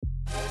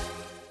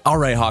All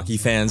right, hockey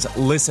fans,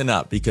 listen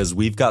up because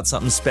we've got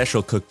something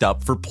special cooked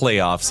up for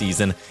playoff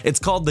season. It's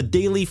called the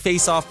Daily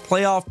Face-Off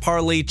Playoff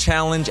Parlay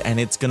Challenge, and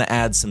it's going to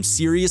add some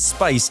serious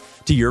spice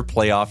to your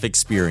playoff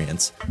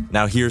experience.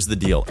 Now, here's the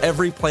deal.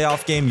 Every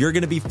playoff game, you're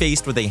going to be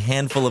faced with a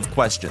handful of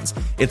questions.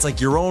 It's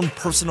like your own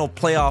personal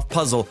playoff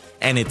puzzle,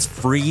 and it's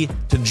free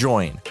to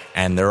join.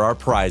 And there are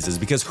prizes,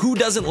 because who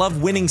doesn't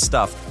love winning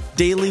stuff?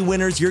 Daily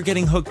winners, you're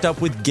getting hooked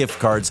up with gift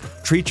cards.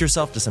 Treat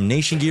yourself to some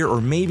Nation gear or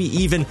maybe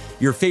even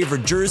your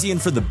favorite jersey.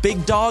 And for the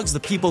big dogs, the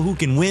people who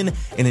can win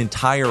an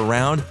entire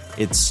round,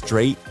 it's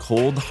straight,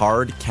 cold,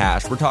 hard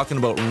cash. We're talking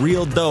about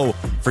real dough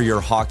for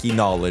your hockey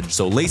knowledge.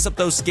 So lace up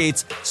those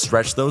skates,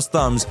 stretch those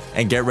thumbs,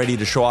 and get ready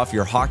to show off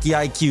your hockey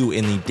IQ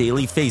in the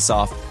Daily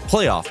Face-Off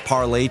Playoff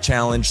Parlay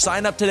Challenge.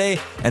 Sign up today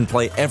and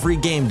play every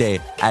game day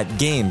at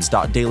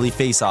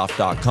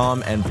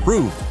games.dailyfaceoff.com and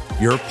prove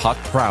your puck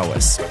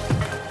prowess.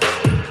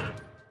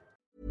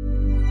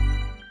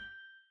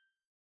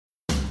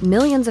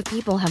 Millions of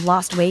people have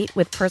lost weight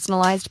with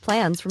personalized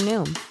plans from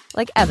Noom.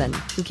 Like Evan,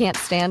 who can't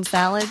stand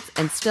salads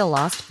and still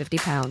lost 50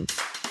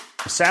 pounds.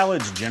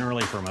 Salads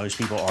generally for most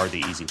people are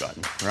the easy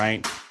button,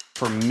 right?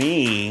 For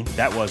me,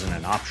 that wasn't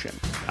an option.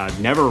 I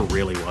never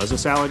really was a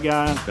salad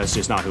guy. That's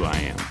just not who I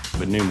am.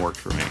 But Noom worked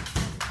for me.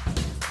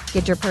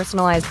 Get your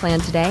personalized plan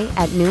today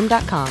at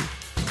Noom.com.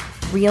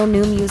 Real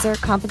Noom user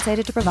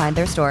compensated to provide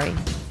their story.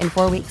 In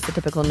 4 weeks, the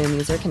typical Noom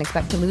user can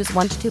expect to lose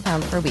 1 to 2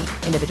 pounds per week.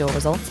 Individual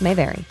results may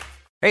vary.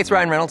 Hey, it's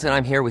Ryan Reynolds, and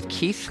I'm here with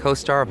Keith,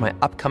 co-star of my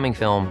upcoming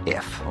film,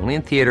 If, only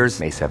in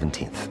theaters May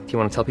 17th. Do you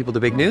want to tell people the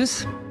big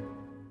news?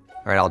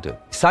 All right, I'll do it.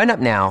 Sign up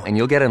now and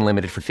you'll get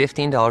unlimited for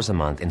 $15 a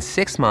month and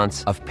 6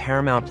 months of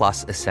Paramount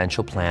Plus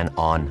Essential Plan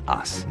on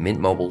us.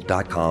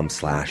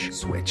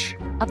 MintMobile.com/switch.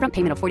 Upfront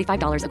payment of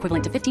 $45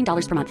 equivalent to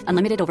 $15 per month.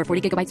 Unlimited over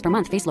 40 gigabytes per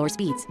month. Face lower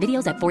speeds.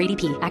 Videos at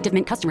 480p. Active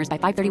Mint customers by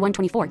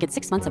 531.24 get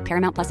 6 months of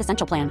Paramount Plus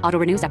Essential Plan. Auto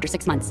renews after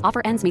 6 months.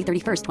 Offer ends May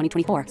 31st,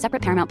 2024.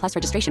 Separate Paramount Plus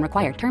registration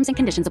required. Terms and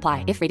conditions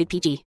apply if rated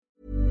PG.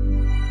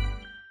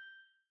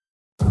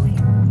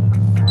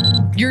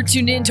 You're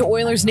tuned in to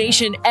Oilers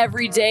Nation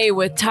every day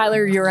with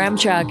Tyler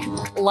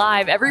Yaremchuk,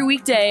 live every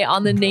weekday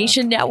on the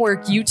Nation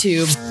Network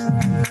YouTube.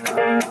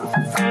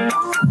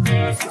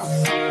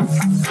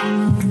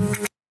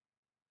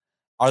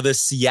 Are the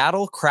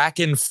Seattle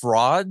Kraken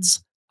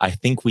frauds? I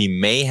think we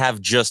may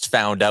have just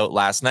found out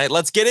last night.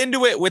 Let's get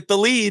into it with the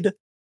lead.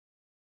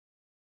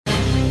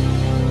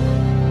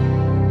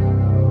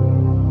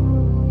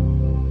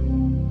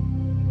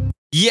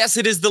 Yes,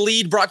 it is the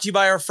lead, brought to you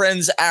by our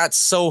friends at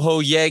Soho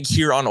Yeg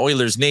here on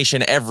Oilers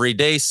Nation every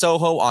day.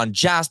 Soho on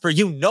Jasper.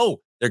 You know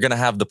they're going to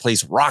have the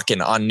place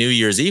rocking on New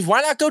Year's Eve.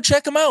 Why not go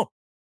check them out?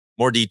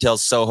 More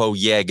details,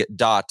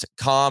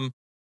 sohoyeg.com.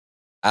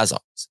 As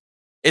always,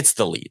 it's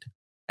the lead.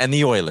 And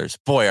the Oilers,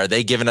 boy, are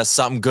they giving us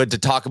something good to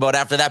talk about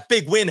after that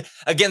big win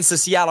against the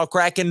Seattle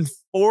Kraken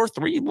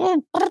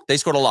 4-3. They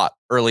scored a lot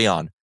early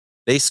on.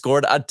 They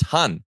scored a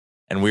ton.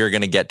 And we are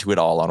going to get to it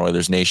all on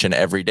Oilers Nation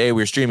every day.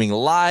 We're streaming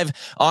live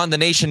on the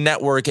Nation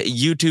Network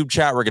YouTube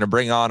chat. We're going to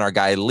bring on our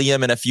guy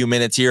Liam in a few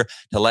minutes here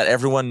to let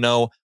everyone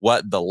know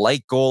what the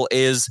light goal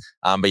is.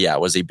 But yeah, it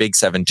was a big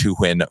 7-2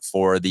 win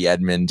for the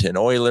Edmonton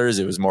Oilers.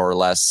 It was more or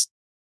less,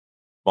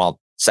 well,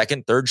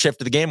 second, third shift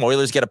of the game.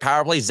 Oilers get a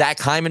power play. Zach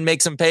Hyman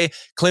makes them pay.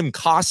 Klim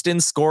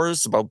Kostin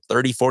scores about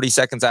 30, 40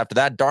 seconds after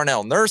that.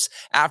 Darnell Nurse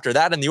after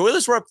that. And the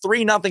Oilers were up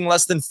 3-0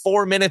 less than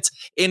 4 minutes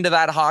into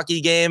that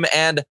hockey game.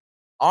 And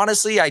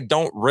honestly, I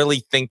don't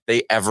really think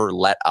they ever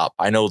let up.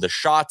 I know the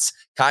shots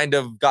kind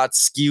of got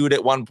skewed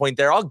at one point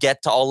there. I'll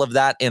get to all of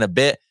that in a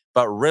bit,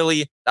 but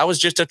really, that was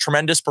just a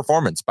tremendous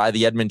performance by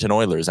the Edmonton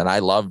Oilers, and I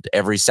loved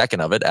every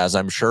second of it, as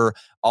I'm sure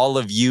all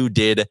of you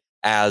did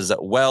as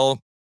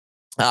well.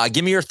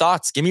 Give me your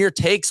thoughts. Give me your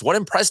takes. What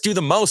impressed you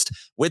the most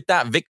with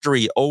that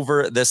victory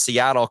over the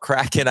Seattle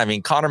Kraken? I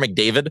mean, Connor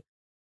McDavid,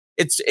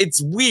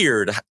 it's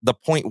weird the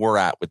point we're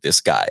at with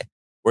this guy,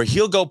 where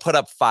he'll go put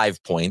up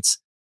 5 points.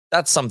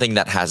 That's something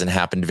that hasn't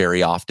happened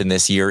very often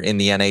this year in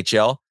the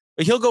NHL.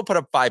 But he'll go put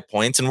up 5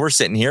 points, and we're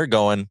sitting here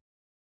going,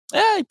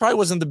 he probably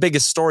wasn't the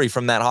biggest story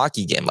from that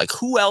hockey game. Like,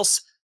 who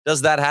else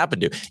does that happen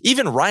to?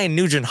 Even Ryan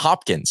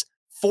Nugent-Hopkins,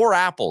 4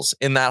 apples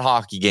in that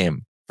hockey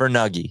game for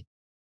Nuggy.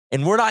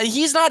 And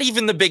he's not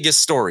even the biggest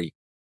story.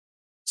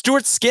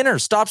 Stuart Skinner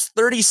stops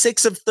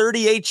 36 of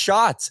 38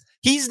 shots.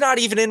 He's not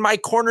even in my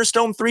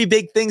cornerstone 3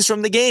 big things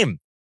from the game.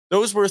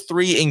 Those were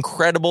 3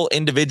 incredible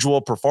individual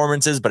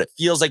performances, but it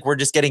feels like we're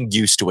just getting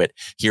used to it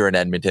here in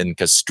Edmonton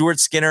because Stuart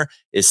Skinner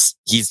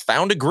he's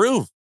found a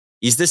groove.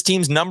 He's this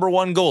team's number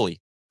 1 goalie.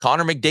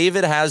 Connor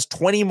McDavid has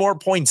 20 more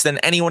points than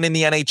anyone in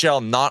the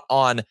NHL, not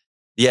on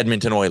the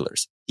Edmonton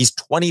Oilers. He's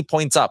 20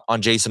 points up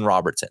on Jason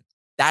Robertson.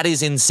 That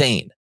is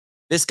insane.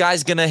 This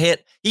guy's going to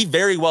he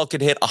very well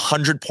could hit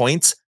 100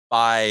 points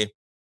by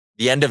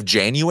the end of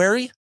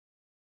January.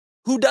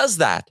 Who does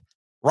that?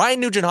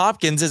 Ryan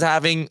Nugent-Hopkins is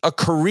having a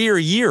career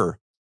year.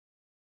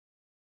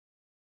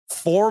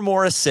 4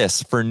 more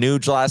assists for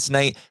Nuge last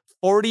night.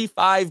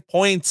 45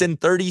 points in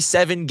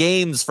 37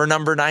 games for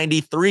number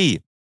 93.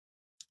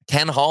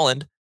 Ken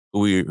Holland,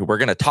 who we're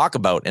going to talk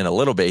about in a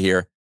little bit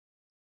here,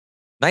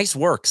 Nice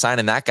work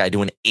signing that guy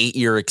to an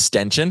 8-year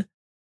extension,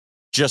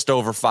 just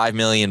over $5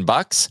 million.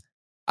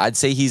 I'd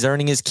say he's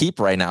earning his keep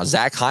right now.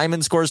 Zach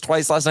Hyman scores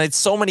twice last night.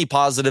 So many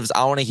positives.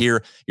 I want to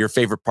hear your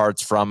favorite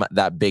parts from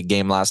that big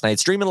game last night.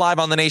 Streaming live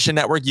on the Nation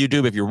Network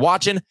YouTube. If you're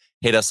watching,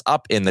 hit us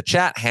up in the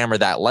chat. Hammer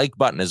that like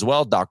button as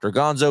well. Dr.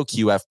 Gonzo,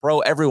 QF Pro,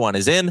 everyone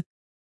is in.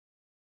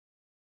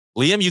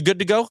 Liam, you good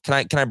to go?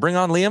 Can I bring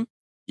on Liam?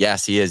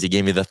 Yes, he is. He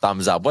gave me the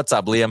thumbs up. What's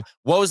up, Liam?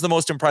 What was the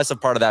most impressive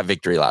part of that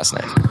victory last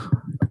night?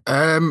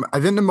 I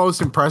think the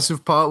most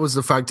impressive part was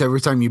the fact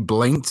every time you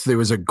blinked, there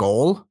was a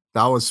goal.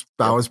 That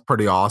was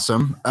pretty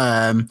awesome.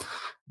 I think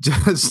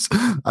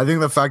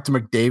the fact that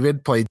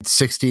McDavid played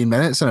 16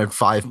 minutes and had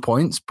 5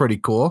 points, pretty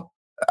cool.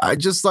 I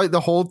just like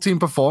the whole team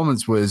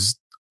performance was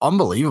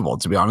unbelievable,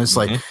 to be honest.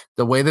 Mm-hmm. Like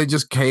the way they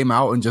just came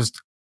out and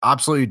just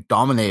absolutely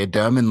dominated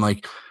them. And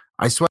like,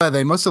 I swear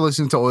they must have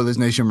listened to Oilers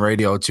Nation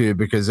radio too,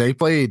 because they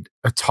played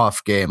a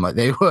tough game. Like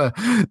they were,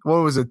 what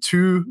was it?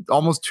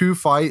 Almost two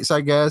fights, I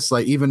guess.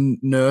 Like even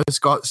Nurse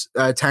got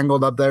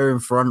tangled up there in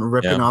front,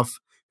 ripping off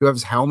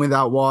whoever's helmet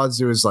that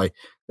was. It was like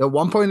at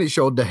one point it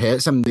showed the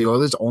hits and the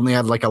Oilers only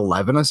had like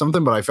 11 or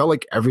something, but I felt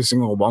like every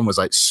single one was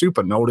like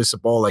super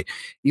noticeable. Like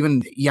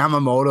even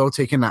Yamamoto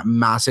taking that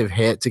massive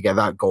hit to get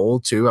that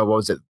goal too. What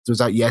was it? Was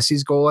that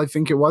Yessy's goal? I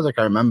think it was. I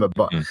can't remember,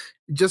 but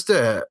just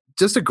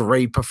a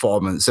great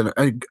performance and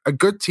a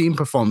good team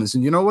performance.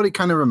 And you know what it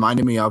kind of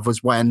reminded me of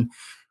was when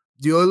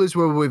the Oilers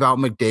were without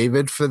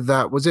McDavid for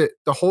that. Was it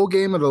the whole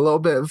game or a little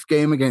bit of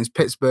game against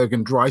Pittsburgh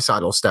and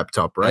Draisaitl stepped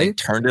up, right? They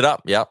turned it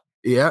up. Yep.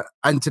 Yeah.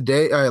 And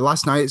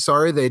last night,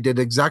 they did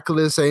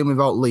exactly the same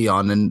without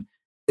Leon. And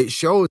it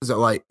shows that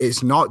like,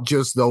 it's not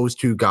just those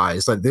two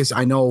guys like this.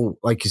 I know,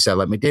 like you said,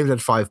 like McDavid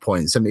had 5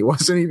 points and it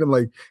wasn't even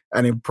like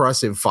an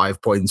impressive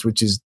 5 points,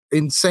 which is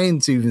insane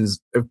to even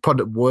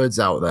put words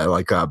out there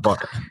like that.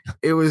 But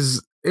it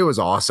was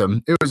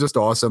awesome. It was just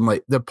awesome.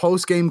 Like the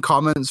post-game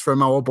comments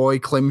from our boy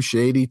Klim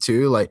Shady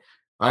too. Like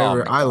I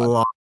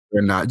love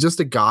hearing that. Just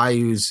a guy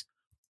who's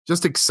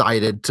just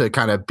excited to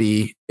kind of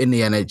be in the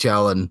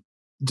NHL and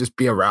just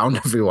be around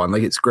everyone.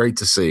 Like it's great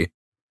to see.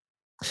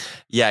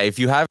 Yeah, if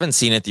you haven't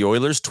seen it, the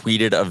Oilers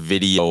tweeted a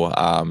video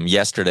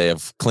yesterday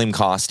of Klim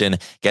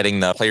Kostin getting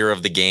the player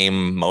of the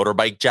game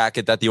motorbike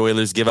jacket that the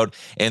Oilers give out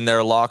in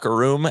their locker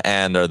room,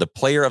 and the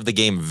player of the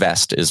game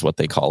vest is what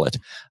they call it.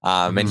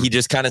 And he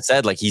just kind of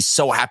said like he's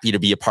so happy to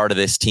be a part of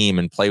this team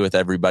and play with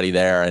everybody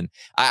there. And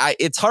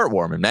it's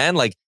heartwarming, man.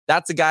 Like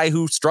that's a guy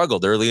who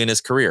struggled early in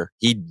his career.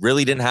 He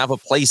really didn't have a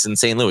place in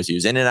St. Louis. He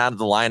was in and out of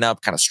the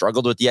lineup, kind of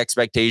struggled with the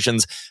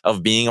expectations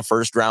of being a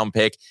first round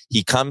pick.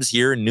 He comes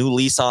here, new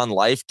lease on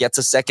life, gets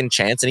a second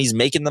chance, and he's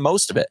making the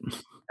most of it. And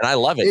I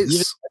love it.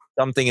 Even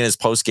something in his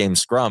post-game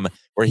scrum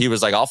where he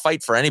was like, I'll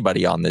fight for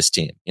anybody on this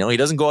team. You know, he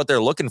doesn't go out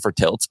there looking for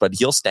tilts, but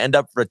he'll stand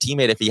up for a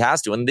teammate if he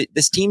has to. And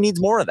this team needs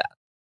more of that.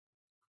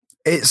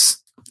 It's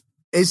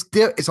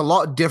a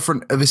lot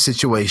different of a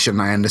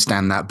situation. I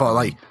understand that, but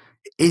like,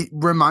 it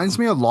reminds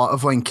me a lot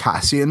of when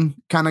Cassian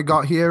kind of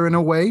got here in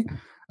a way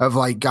of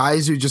like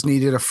guys who just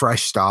needed a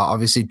fresh start.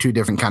 Obviously, two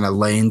different kind of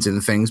lanes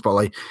and things, but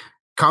like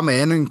come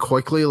in and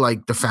quickly,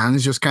 like the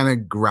fans just kind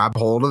of grab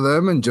hold of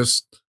them and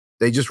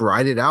they just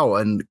ride it out.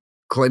 And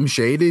Klim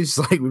Shady's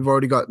like, we've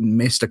already got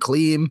Mr.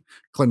 Klim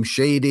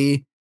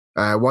Shady.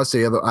 What's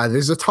the other?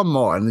 There's a ton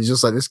more. And it's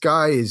just like, this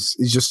guy is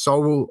just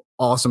so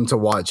awesome to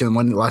watch. And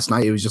when last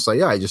night he was just like,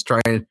 yeah, I just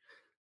try and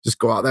just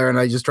go out there and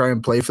I just try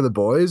and play for the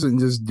boys and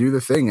just do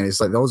the thing. And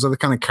it's like, those are the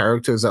kind of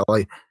characters that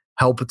like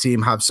help a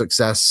team have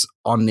success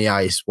on the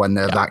ice when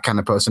they're that kind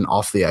of person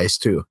off the ice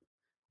too.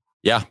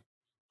 Yeah,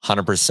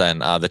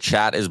 100%. The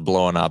chat is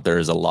blowing up. There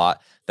is a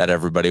lot that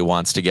everybody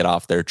wants to get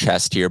off their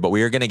chest here, but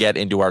we are going to get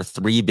into our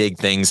three big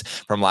things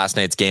from last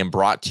night's game,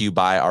 brought to you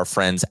by our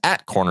friends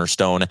at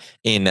Cornerstone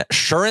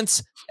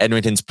Insurance,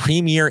 Edmonton's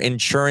premier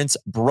insurance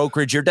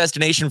brokerage, your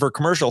destination for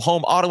commercial,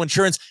 home, auto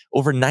insurance,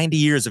 over 90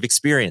 years of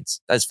experience.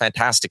 That's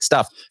fantastic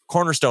stuff.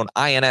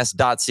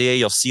 CornerstoneINS.ca.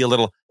 You'll see a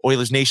little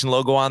Oilers Nation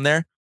logo on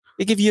there.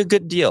 They give you a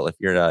good deal if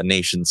you're a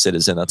Nation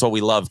citizen. That's what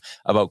we love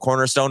about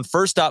Cornerstone.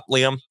 First up,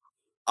 Liam,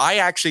 I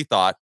actually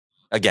thought,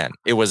 again,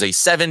 it was a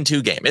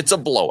 7-2 game. It's a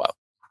blowout.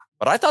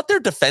 But I thought their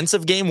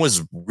defensive game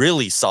was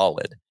really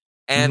solid.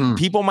 And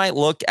people might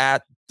look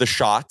at the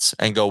shots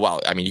and go,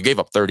 well, I mean, you gave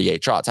up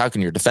 38 shots. How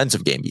can your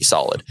defensive game be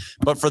solid?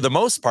 But for the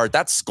most part,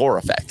 that's score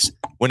effects.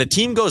 When a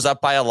team goes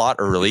up by a lot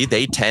early,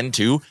 they tend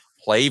to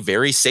play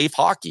very safe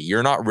hockey.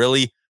 You're not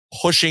really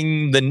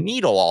pushing the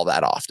needle all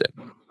that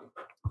often.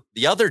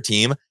 The other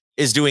team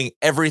is doing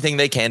everything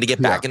they can to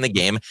get back in the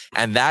game,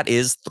 and that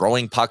is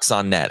throwing pucks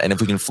on net. And if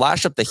we can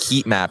flash up the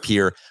heat map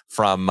here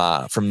from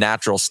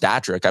Natural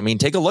Stat Trick, I mean,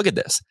 take a look at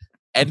this.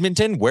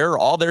 Edmonton, where are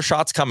all their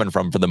shots coming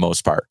from for the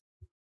most part?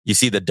 You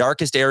see the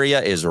darkest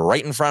area is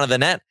right in front of the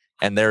net,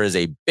 and there is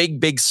a big,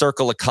 big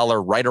circle of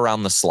color right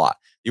around the slot.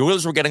 The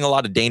Oilers were getting a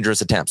lot of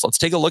dangerous attempts. Let's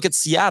take a look at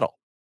Seattle.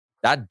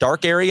 That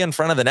dark area in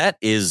front of the net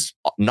is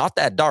not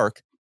that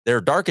dark.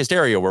 Their darkest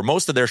area where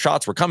most of their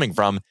shots were coming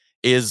from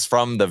is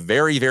from the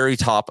very, very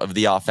top of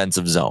the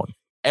offensive zone.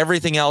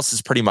 Everything else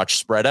is pretty much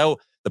spread out.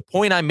 The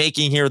point I'm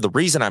making here, the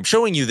reason I'm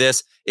showing you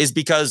this is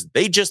because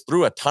they just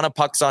threw a ton of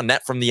pucks on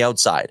net from the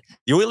outside.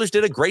 The Oilers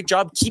did a great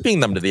job keeping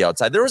them to the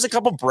outside. There was a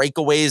couple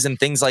breakaways and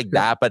things like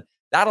that, but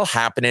that'll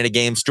happen in a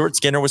game. Stuart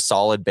Skinner was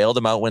solid, bailed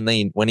him out when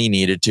he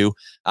needed to.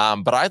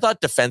 But I thought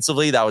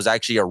defensively, that was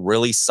actually a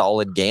really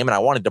solid game. And I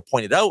wanted to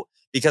point it out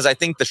because I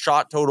think the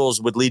shot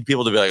totals would lead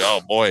people to be like,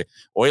 oh boy,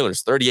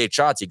 Oilers, 38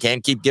 shots. You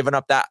can't keep giving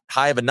up that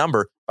high of a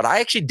number. But I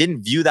actually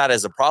didn't view that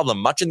as a problem,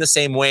 much in the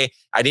same way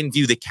I didn't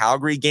view the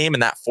Calgary game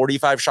and that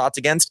 45 shots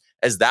against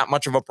as that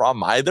much of a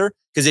problem either.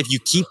 Because if you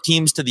keep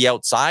teams to the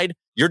outside,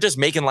 you're just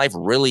making life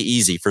really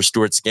easy for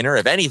Stuart Skinner.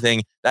 If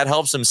anything, that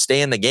helps him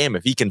stay in the game.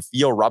 If he can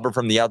feel rubber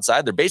from the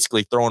outside, they're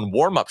basically throwing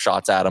warm-up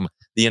shots at him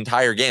the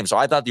entire game. So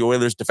I thought the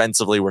Oilers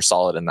defensively were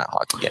solid in that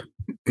hockey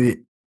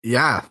game.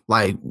 Yeah,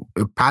 like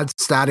Pat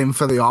stat in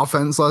for the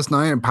offense last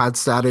night and Pat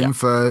stat in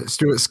for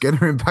Stuart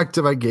Skinner in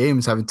back-to-back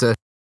games, having to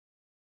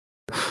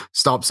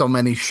stop so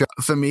many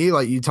shots. For me,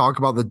 like you talk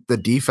about the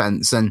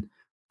defense, and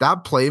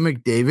that play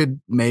McDavid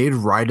made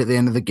right at the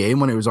end of the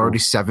game when it was already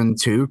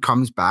 7-2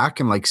 comes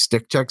back and like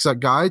stick checks that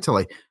guy to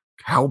like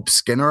help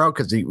Skinner out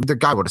because the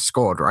guy would have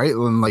scored, right?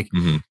 And like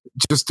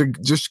just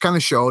kind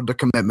of showed the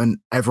commitment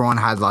everyone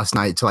had last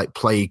night to like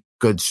play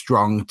good,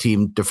 strong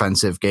team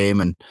defensive game.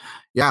 And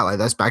yeah, like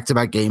that's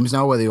back-to-back games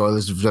now where the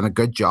Oilers have done a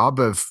good job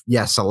of,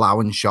 yes,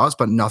 allowing shots,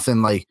 but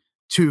nothing like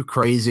too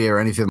crazy or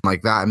anything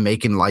like that, and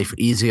making life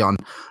easy on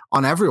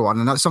everyone.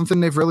 And that's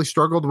something they've really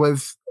struggled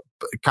with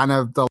kind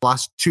of the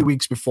last 2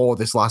 weeks before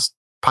this last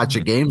patch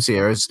of games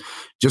here, is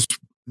just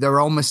their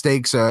own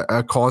mistakes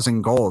are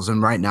causing goals.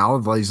 And right now,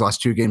 these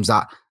last two games,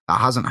 that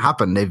hasn't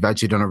happened. They've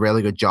actually done a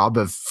really good job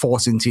of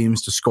forcing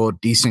teams to score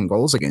decent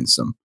goals against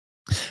them.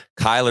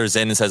 Kyler's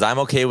in and says, I'm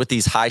okay with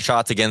these high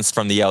shots against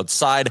from the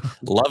outside.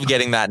 Love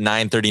getting that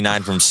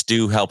 939 from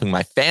Stu, helping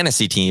my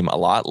fantasy team a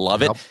lot.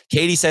 Love it.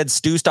 Katie said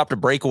Stu stopped a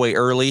breakaway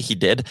early. He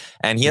did.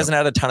 And he hasn't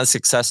had a ton of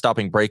success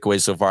stopping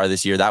breakaways so far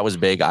this year. That was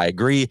big. I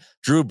agree.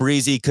 Drew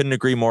Breezy, couldn't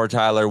agree more,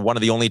 Tyler. One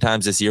of the only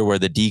times this year where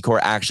the decor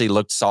actually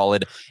looked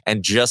solid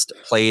and just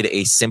played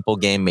a simple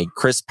game, made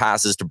crisp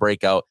passes to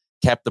break out,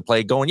 kept the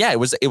play going. Yeah, it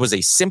was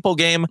a simple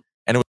game.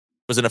 And it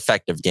was an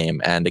effective game.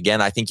 And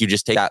again, I think you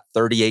just take that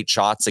 38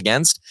 shots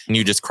against and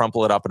you just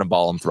crumple it up in a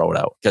ball and throw it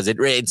out, because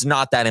it's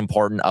not that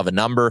important of a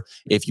number.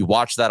 If you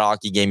watch that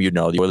hockey game, you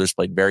know the Oilers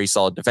played very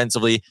solid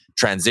defensively.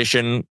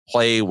 Transition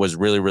play was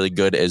really, really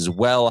good as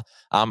well.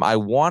 I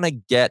want to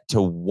get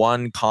to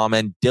one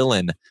comment.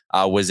 Dylan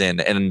was in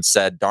and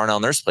said Darnell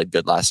Nurse played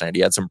good last night.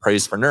 He had some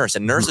praise for Nurse,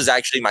 and Nurse is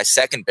actually my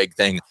second big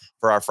thing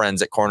for our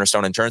friends at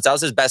Cornerstone Insurance. That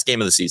was his best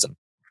game of the season.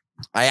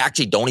 I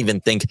actually don't even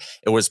think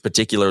it was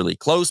particularly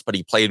close, but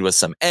he played with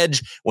some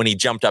edge. When he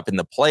jumped up in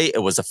the play,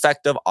 it was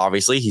effective.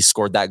 Obviously, he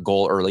scored that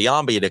goal early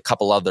on, but he had a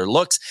couple other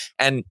looks.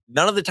 And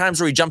none of the times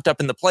where he jumped up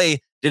in the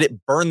play did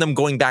it burn them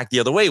going back the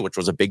other way, which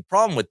was a big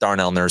problem with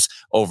Darnell Nurse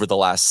over the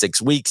last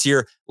 6 weeks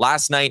here.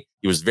 Last night,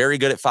 he was very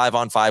good at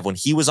 5-on-5. When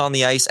he was on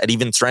the ice at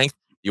even strength,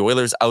 the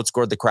Oilers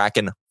outscored the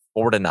Kraken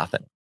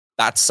 4-0.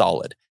 That's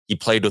solid. He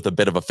played with a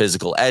bit of a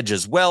physical edge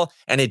as well,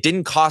 and it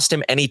didn't cost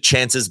him any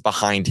chances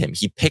behind him.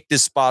 He picked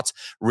his spots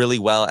really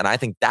well, and I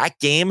think that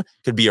game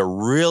could be a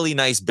really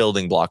nice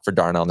building block for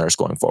Darnell Nurse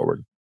going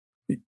forward.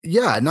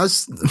 Yeah, and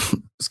that's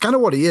it's kind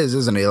of what he is,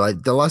 isn't he?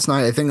 Like the last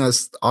night, I think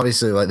that's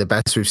obviously like the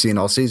best we've seen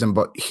all season,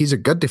 but he's a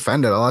good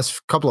defender. The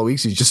last couple of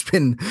weeks, he's just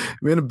been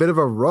in a bit of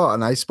a rut,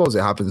 and I suppose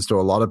it happens to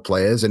a lot of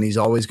players, and he's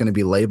always going to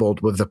be labeled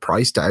with the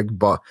price tag,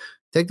 but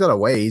take that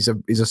away, he's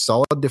a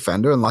solid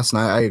defender. And last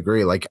night, I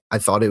agree. Like I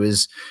thought it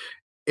was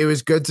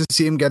good to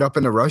see him get up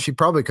in the rush. He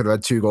probably could have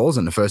had 2 goals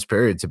in the first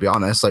period, to be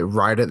honest. Like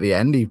right at the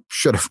end, he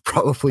should have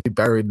probably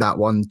buried that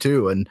one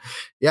too. And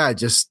yeah,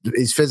 just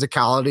his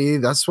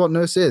physicality. That's what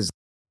Nurse is.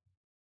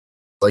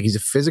 Like he's a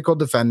physical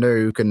defender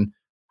who can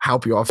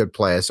help you off a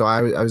player. So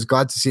I was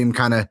glad to see him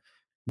kind of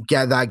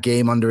get that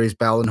game under his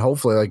belt. And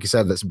hopefully, like you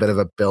said, that's a bit of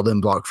a building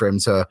block for him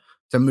to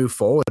move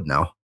forward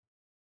now.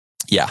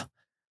 Yeah.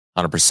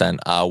 100%.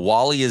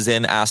 Wally is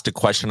in, asked a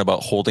question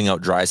about holding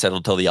out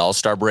Draisaitl till the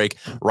All-Star break.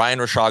 Ryan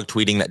Rashog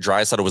tweeting that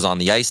Draisaitl was on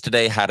the ice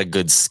today, had a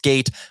good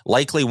skate,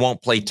 likely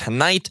won't play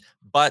tonight,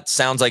 but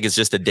sounds like it's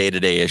just a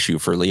day-to-day issue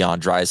for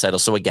Leon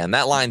Draisaitl. So again,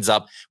 that lines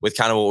up with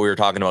kind of what we were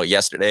talking about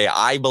yesterday.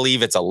 I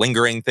believe it's a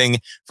lingering thing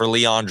for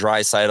Leon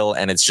Draisaitl,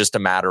 and it's just a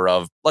matter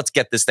of let's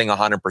get this thing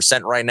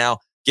 100% right now.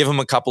 Give him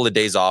a couple of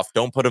days off.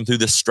 Don't put him through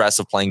the stress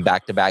of playing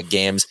back-to-back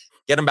games.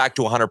 Get him back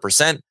to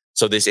 100%.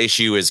 So this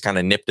issue is kind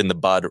of nipped in the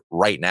bud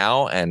right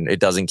now, and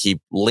it doesn't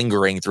keep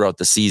lingering throughout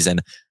the season.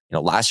 You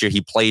know, last year he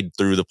played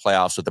through the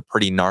playoffs with a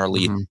pretty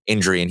gnarly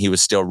injury, and he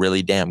was still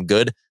really damn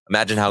good.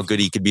 Imagine how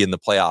good he could be in the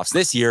playoffs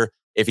this year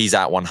if he's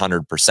at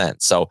 100%.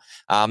 So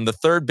the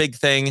third big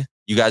thing,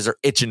 you guys are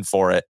itching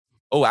for it.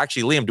 Oh,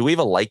 actually, Liam, do we have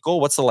a light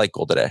goal? What's the light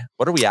goal today?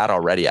 What are we at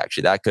already?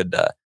 Actually, that could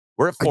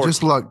we're at 14. I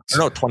just looked.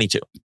 No, 22.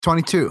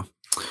 22.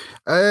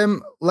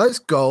 Let's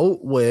go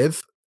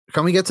with.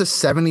 Can we get to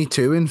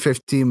 72 in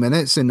 15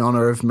 minutes in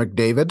honor of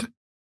McDavid?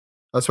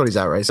 That's what he's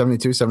at, right?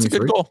 72, 73? That's a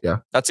good goal. Yeah.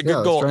 That's a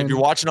good goal. If you're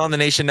watching on the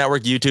Nation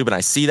Network YouTube and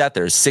I see that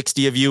there's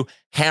 60 of you,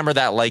 hammer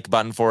that like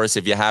button for us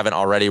if you haven't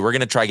already. We're going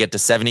to try to get to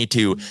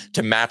 72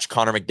 to match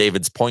Connor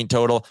McDavid's point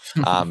total.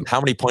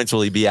 How many points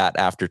will he be at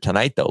after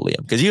tonight, though,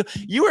 Liam? Because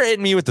you were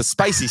hitting me with the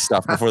spicy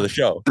stuff before the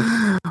show.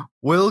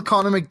 Will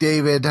Connor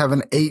McDavid have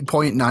an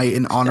 8-point night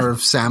in honor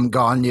of Sam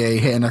Gagner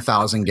hitting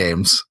 1,000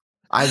 games?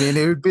 I mean,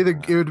 it would be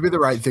the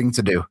right thing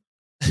to do.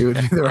 It would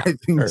be the right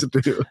thing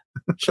to do.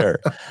 Sure.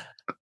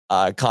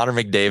 Connor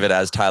McDavid,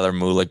 as Tyler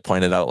Mulick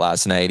pointed out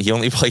last night, he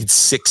only played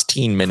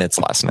 16 minutes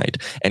last night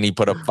and he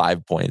put up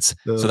 5 points.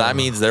 So that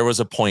means there was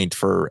a point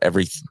for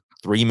every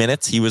 3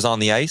 minutes he was on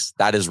the ice.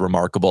 That is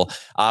remarkable.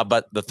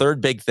 But the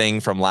third big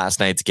thing from last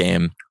night's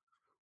game,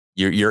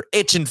 you're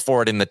itching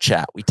for it in the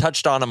chat. We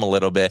touched on him a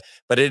little bit,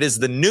 but it is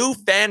the new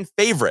fan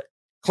favorite,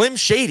 Klim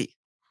Shady.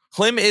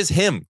 Klim is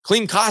him.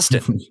 Klim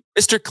Kostin,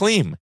 Mr.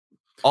 Klim.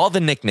 All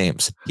the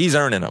nicknames. He's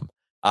earning them.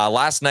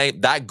 Last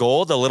night, that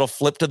goal, the little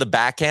flip to the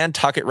backhand,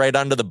 tuck it right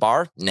under the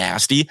bar,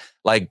 nasty.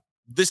 Like,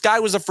 this guy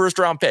was a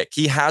first-round pick.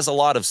 He has a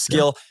lot of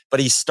skill,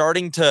 but he's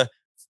starting to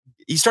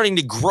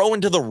grow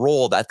into the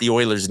role that the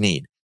Oilers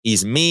need.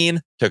 He's mean,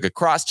 took a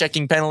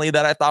cross-checking penalty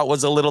that I thought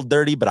was a little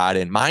dirty, but I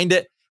didn't mind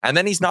it. And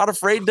then he's not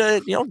afraid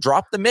to,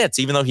 drop the mitts,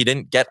 even though he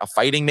didn't get a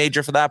fighting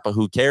major for that, but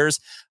who cares?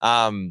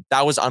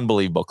 That was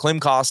unbelievable. Klim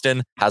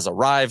Kostin has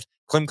arrived.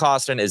 Klim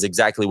Kostin is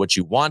exactly what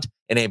you want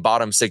in a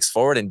bottom six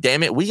forward. And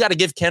damn it, we got to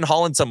give Ken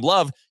Holland some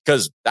love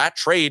because that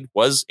trade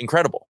was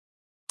incredible.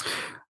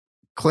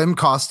 Klim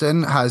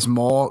Kostin has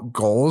more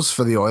goals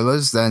for the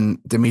Oilers than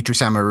Dmitry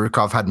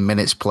Samorukov had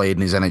minutes played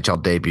in his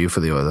NHL debut for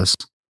the Oilers.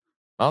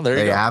 Oh, there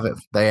you go. Have it.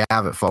 They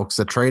have it, folks.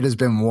 The trade has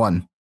been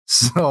won.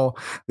 So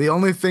the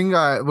only thing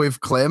with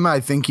Klim,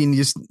 I think he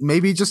needs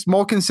maybe just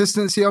more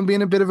consistency on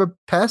being a bit of a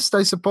pest,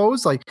 I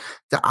suppose, like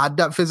to add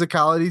that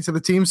physicality to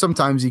the team.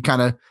 Sometimes he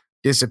kind of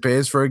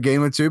disappears for a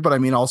game or two, but I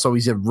mean, also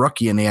he's a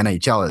rookie in the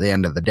NHL at the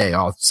end of the day,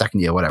 or second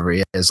year, whatever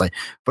he is. Like,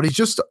 but he's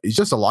just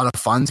a lot of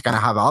fun to kind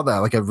of have out there,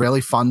 like a really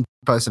fun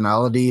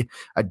personality,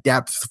 a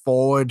depth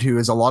forward who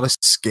has a lot of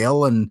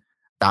skill and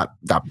that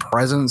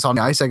presence on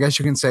the ice, I guess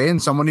you can say,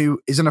 and someone who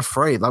isn't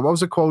afraid. Like, what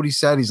was the quote he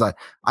said? He's like,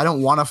 I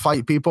don't want to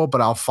fight people,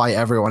 but I'll fight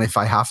everyone if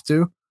I have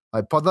to.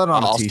 Like, put that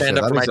on a t-shirt. I'll stand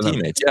up for my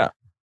teammates.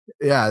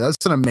 Yeah,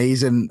 that's an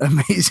amazing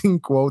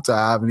quote to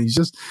have, and he's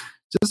just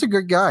a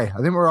good guy. I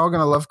think we're all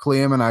gonna love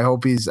Klim, and I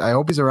hope he's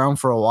around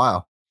for a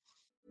while.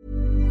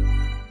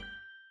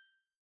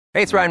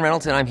 Hey, it's Ryan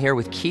Reynolds, and I'm here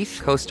with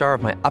Keith, co-star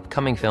of my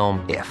upcoming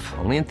film, If,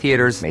 only in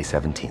theaters May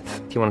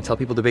 17th. Do you want to tell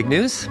people the big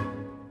news?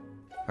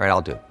 All right,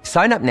 I'll do it.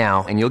 Sign up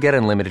now and you'll get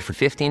unlimited for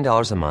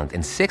 $15 a month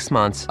and 6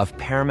 months of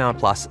Paramount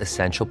Plus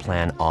Essential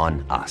Plan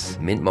on us.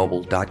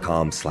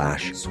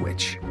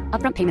 MintMobile.com/switch.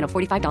 Upfront payment of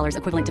 $45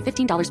 equivalent to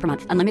 $15 per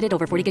month. Unlimited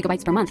over 40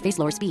 gigabytes per month. Face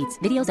lower speeds.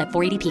 Videos at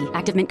 480p.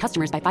 Active Mint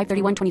customers by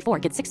 531.24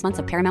 get 6 months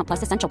of Paramount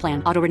Plus Essential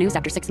Plan. Auto renews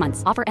after 6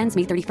 months. Offer ends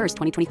May 31st,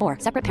 2024.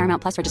 Separate Paramount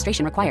Plus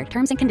registration required.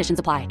 Terms and conditions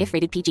apply if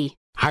rated PG.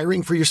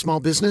 Hiring for your small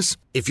business?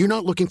 If you're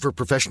not looking for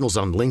professionals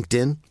on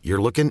LinkedIn,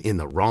 you're looking in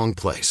the wrong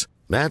place.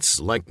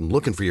 That's like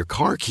looking for your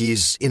car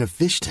keys in a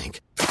fish tank.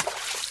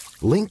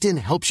 LinkedIn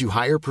helps you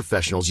hire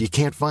professionals you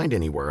can't find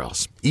anywhere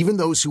else, even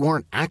those who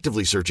aren't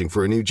actively searching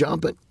for a new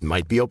job but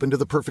might be open to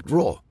the perfect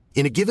role.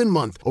 In a given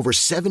month, over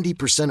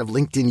 70% of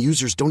LinkedIn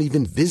users don't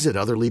even visit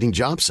other leading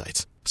job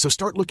sites. So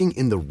start looking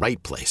in the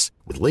right place.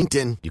 With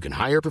LinkedIn, you can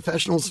hire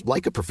professionals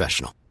like a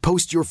professional.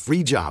 Post your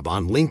free job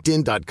on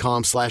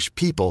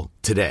linkedin.com/people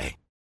today.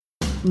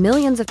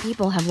 Millions of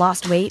people have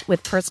lost weight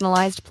with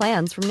personalized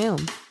plans from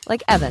Noom.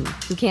 Like Evan,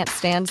 who can't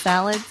stand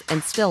salads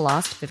and still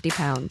lost 50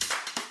 pounds.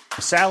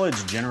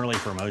 Salads generally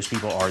for most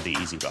people are the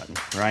easy button,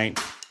 right?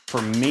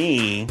 For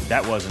me,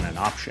 that wasn't an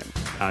option.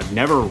 I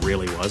never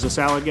really was a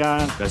salad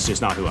guy. That's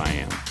just not who I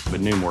am.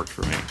 But Noom worked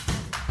for me.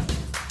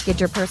 Get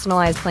your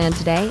personalized plan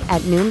today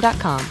at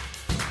Noom.com.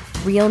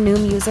 Real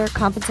Noom user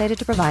compensated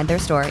to provide their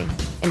story.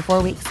 In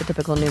 4 weeks, the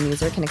typical Noom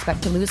user can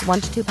expect to lose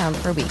 1 to 2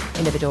 pounds per week.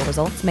 Individual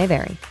results may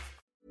vary.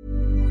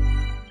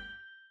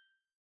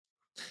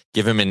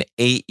 Give him an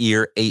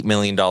 8-year, $8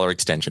 million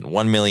extension,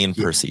 $1 million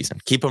per season.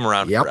 Keep him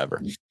around forever.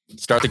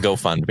 Start the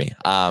GoFundMe.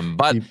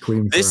 But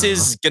this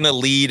is going to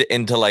lead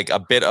into like a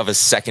bit of a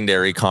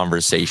secondary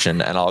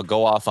conversation, and I'll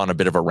go off on a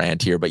bit of a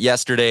rant here. But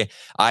yesterday,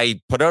 I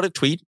put out a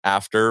tweet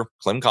after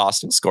Klim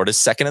Kostin scored his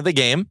second of the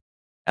game,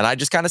 and I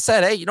just kind of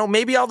said, hey,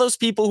 maybe all those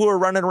people who are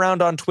running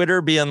around on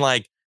Twitter being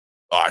like,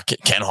 oh,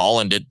 Ken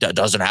Holland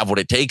doesn't have what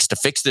it takes to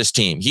fix this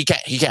team. He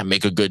can't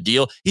make a good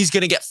deal. He's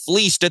going to get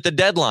fleeced at the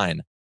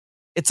deadline.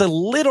 It's a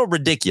little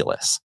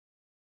ridiculous.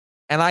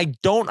 And I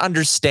don't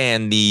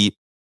understand the,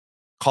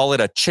 call it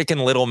a Chicken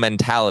Little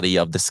mentality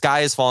of the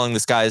sky is falling.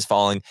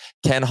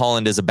 Ken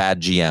Holland is a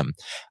bad GM.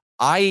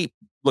 I'm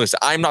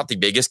not the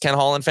biggest Ken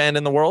Holland fan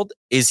in the world.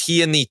 Is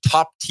he in the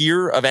top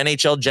tier of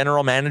NHL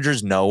general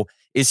managers? No.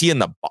 Is he in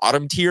the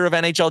bottom tier of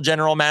NHL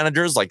general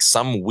managers, like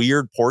some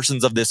weird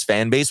portions of this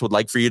fan base would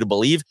like for you to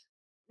believe?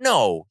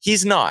 No,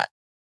 he's not.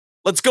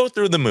 Let's go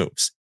through the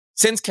moves.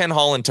 Since Ken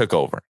Holland took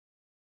over,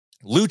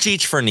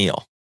 Lucic for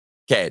Neal.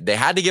 Okay, they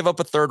had to give up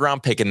a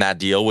third-round pick in that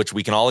deal, which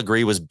we can all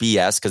agree was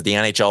BS because the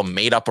NHL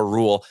made up a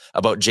rule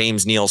about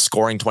James Neal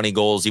scoring 20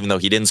 goals, even though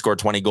he didn't score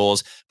 20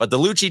 goals. But the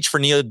Lucic for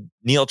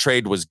Neal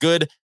trade was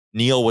good.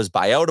 Neal was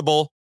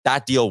buyoutable.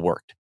 That deal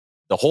worked.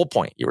 The whole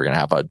point, you were going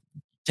to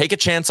take a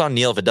chance on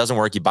Neal. If it doesn't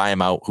work, you buy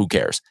him out. Who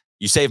cares?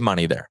 You save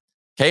money there.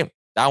 Okay,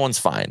 that one's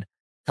fine.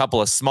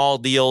 Couple of small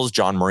deals.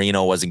 John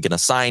Marino wasn't going to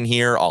sign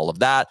here. All of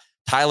that.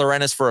 Tyler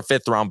Ennis for a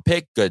 5th-round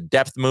pick. Good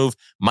depth move.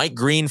 Mike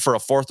Green for a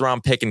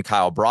 4th-round pick and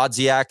Kyle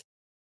Brodziak.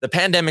 The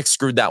pandemic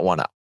screwed that one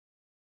up.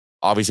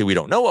 Obviously, we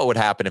don't know what would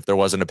happen if there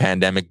wasn't a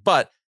pandemic,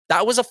 but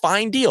that was a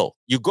fine deal.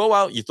 You go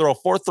out, you throw a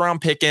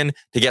 4th-round pick in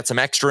to get some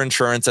extra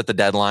insurance at the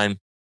deadline.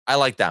 I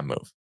like that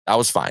move. That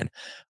was fine.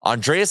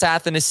 Andreas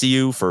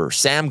Athanasiou for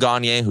Sam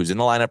Gagner, who's in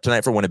the lineup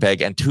tonight for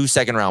Winnipeg, and 2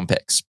 second-round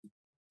picks.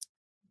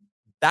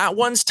 That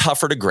one's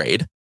tougher to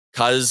grade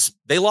because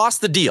they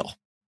lost the deal.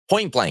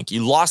 Point blank,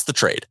 you lost the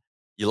trade.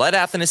 You let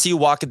Athanasiou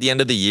walk at the end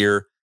of the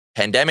year.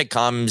 Pandemic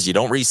comes, you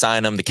don't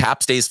re-sign him. The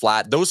cap stays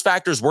flat. Those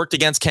factors worked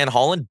against Ken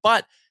Holland.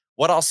 But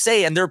what I'll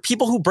say, and there are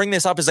people who bring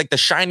this up as like the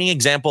shining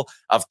example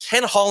of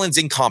Ken Holland's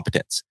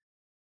incompetence.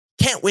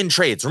 Can't win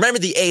trades. Remember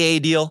the AA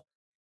deal?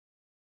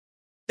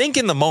 Think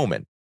in the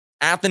moment.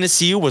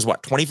 Athanasiou was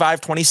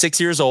 25, 26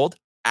 years old.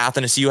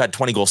 Athanasiou had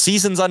 20-goal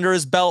seasons under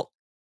his belt.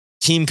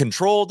 Team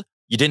controlled.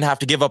 You didn't have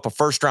to give up a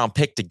 1st-round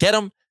pick to get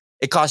him.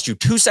 It cost you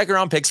 2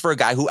 second-round picks for a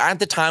guy who at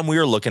the time we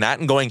were looking at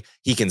and going,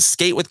 he can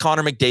skate with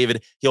Connor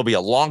McDavid. He'll be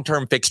a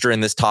long-term fixture in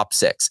this top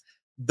 6.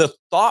 The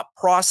thought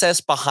process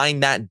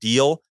behind that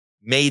deal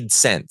made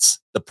sense.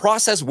 The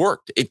process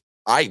worked. If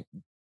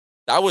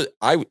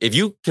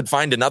you could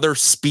find another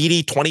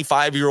speedy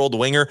 25-year-old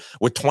winger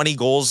with 20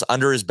 goals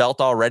under his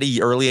belt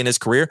already early in his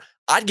career,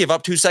 I'd give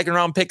up 2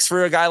 second-round picks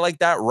for a guy like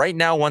that right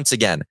now once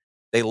again.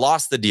 They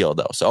lost the deal,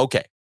 though. So,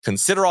 okay,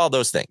 consider all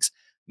those things.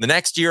 The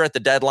next year at the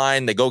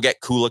deadline, they go get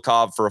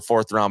Kulikov for a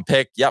 4th-round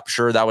pick. Yep,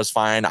 sure, that was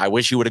fine. I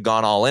wish he would have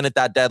gone all in at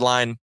that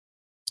deadline.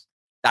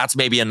 That's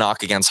maybe a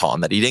knock against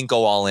Holland, that he didn't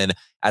go all in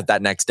at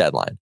that next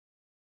deadline.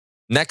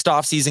 Next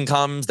offseason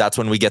comes, that's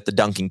when we get the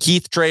Duncan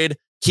Keith trade.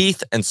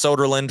 Keith and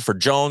Soderlund for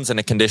Jones and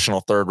a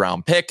conditional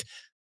 3rd-round pick.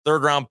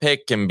 3rd-round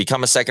pick can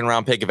become a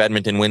 2nd-round pick if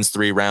Edmonton wins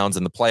 3 rounds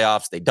in the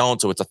playoffs. They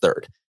don't, so it's a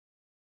 3rd.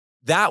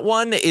 That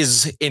one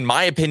is, in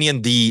my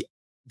opinion, the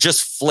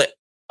just flip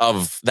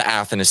of the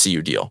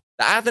Athanasiou deal.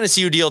 The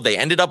Athanasiou deal, they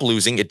ended up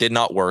losing. It did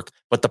not work,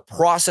 but the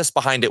process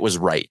behind it was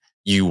right.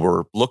 You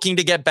were looking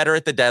to get better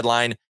at the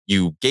deadline.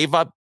 You gave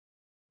up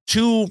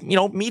 2,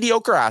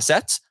 mediocre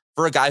assets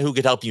for a guy who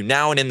could help you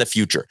now and in the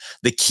future.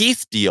 The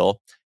Keith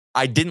deal,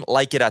 I didn't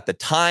like it at the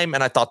time,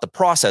 and I thought the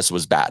process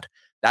was bad.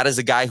 That is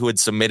a guy who had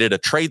submitted a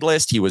trade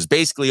list. He was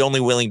basically only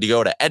willing to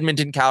go to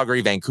Edmonton,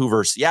 Calgary,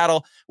 Vancouver,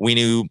 Seattle. We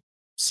knew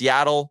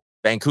Seattle,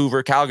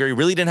 Vancouver, Calgary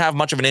really didn't have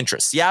much of an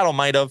interest. Seattle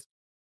might have,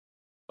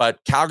 but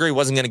Calgary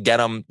wasn't going to get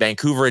him.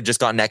 Vancouver had just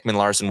gotten Ekman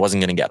Larson,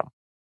 wasn't going to get him.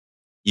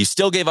 You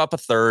still gave up a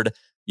 3rd.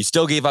 You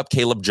still gave up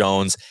Caleb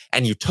Jones,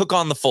 and you took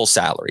on the full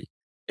salary.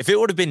 If it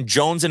would have been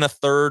Jones in a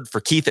 3rd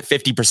for Keith at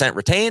 50%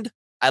 retained,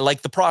 I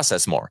like the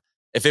process more.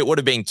 If it would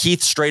have been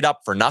Keith straight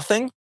up for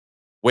nothing,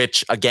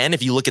 which again,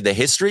 if you look at the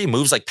history,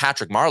 moves like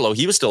Patrick Marleau,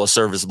 he was still a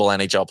serviceable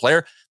NHL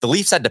player. The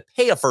Leafs had to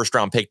pay a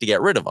 1st-round pick to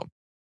get rid of him.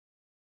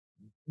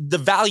 The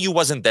value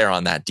wasn't there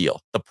on that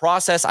deal. The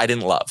process I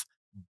didn't love,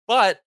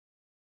 but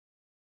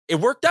it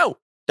worked out.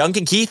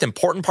 Duncan Keith,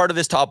 important part of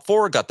this top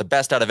 4, got the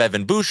best out of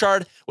Evan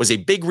Bouchard, was a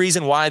big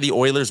reason why the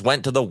Oilers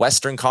went to the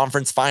Western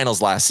Conference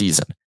Finals last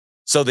season.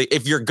 So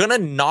if you're going to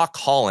knock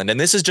Holland, and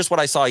this is just what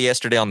I saw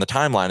yesterday on the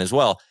timeline as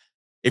well,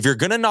 if you're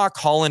going to knock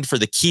Holland for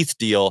the Keith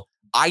deal,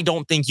 I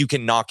don't think you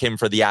can knock him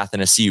for the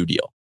Athanasiou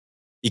deal.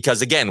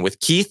 Because again, with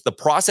Keith, the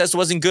process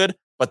wasn't good,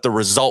 but the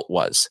result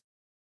was.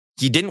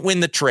 He didn't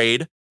win the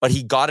trade, but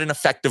he got an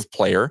effective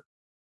player.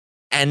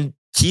 And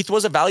Keith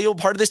was a valuable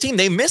part of this team.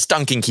 They miss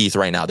Duncan Keith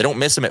right now. They don't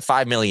miss him at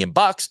 $5 million.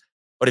 But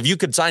if you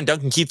could sign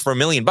Duncan Keith for $1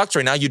 million right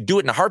now, you'd do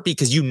it in a heartbeat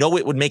because you know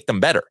it would make them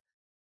better.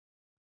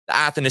 The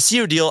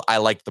Athanasiou deal, I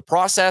liked the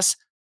process,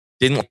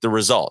 didn't like the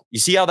result. You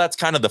see how that's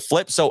kind of the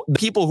flip? So the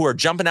people who are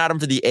jumping at him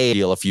for the A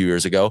deal a few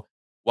years ago,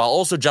 while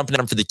also jumping at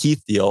him for the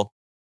Keith deal,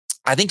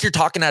 I think you're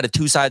talking out of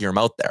 2 sides of your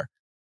mouth there.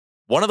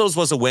 One of those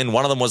was a win.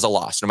 One of them was a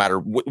loss, no matter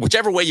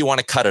whichever way you want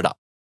to cut it up.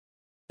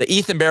 The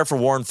Ethan Bear for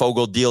Warren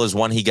Foegele deal is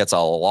one he gets a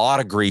lot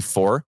of grief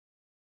for.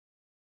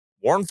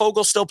 Warren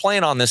Fogel's still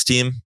playing on this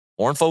team.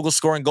 Warren Fogel's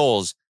scoring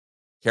goals.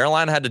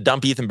 Carolina had to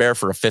dump Ethan Bear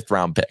for a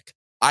 5th-round pick.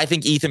 I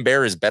think Ethan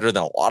Bear is better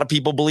than a lot of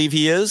people believe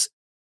he is.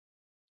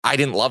 I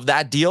didn't love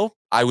that deal.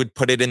 I would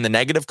put it in the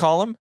negative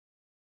column.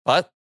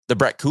 But the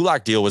Brett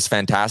Kulak deal was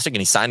fantastic, and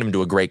he signed him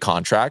to a great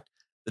contract.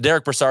 The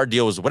Derek Brassard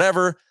deal was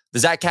whatever. The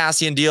Zach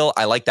Kassian deal,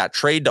 I like that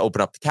trade to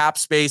open up the cap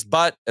space,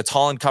 but it's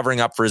Holland covering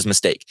up for his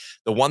mistake.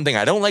 The one thing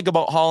I don't like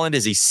about Holland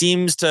is he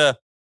seems to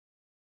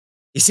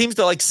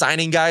like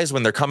signing guys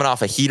when they're coming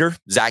off a heater.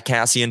 Zach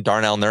Kassian,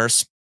 Darnell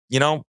Nurse,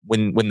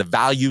 when the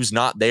value's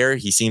not there,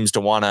 he seems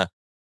to want to,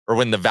 or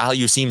when the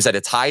value seems at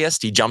its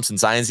highest, he jumps and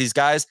signs these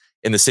guys.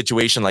 In the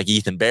situation like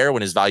Ethan Bear,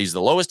 when his value's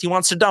the lowest, he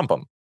wants to dump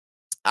them.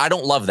 I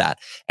don't love that.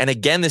 And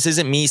again, this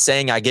isn't me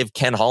saying I give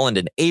Ken Holland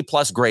an A+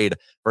 grade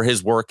for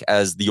his work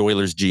as the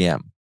Oilers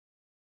GM.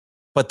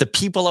 But the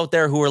people out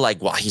there who are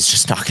like, well, he's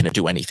just not going to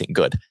do anything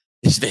good.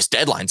 This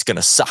deadline's going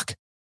to suck.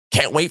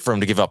 Can't wait for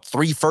him to give up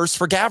 3 firsts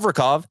for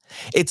Gavrikov.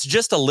 It's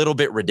just a little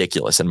bit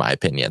ridiculous, in my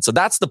opinion. So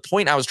that's the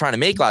point I was trying to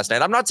make last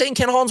night. I'm not saying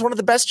Ken Holland's one of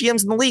the best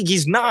GMs in the league.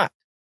 He's not.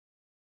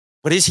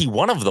 But is he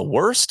one of the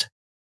worst?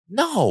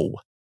 No.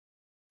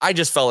 I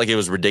just felt like it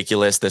was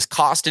ridiculous. This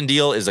Kostin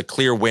deal is a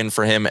clear win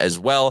for him as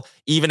well.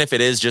 Even if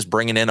it is just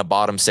bringing in a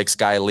bottom 6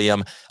 guy,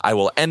 Liam, I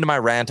will end my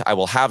rant. I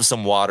will have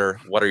some water.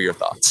 What are your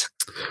thoughts?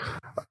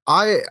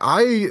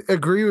 I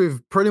agree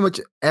with pretty much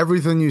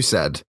everything you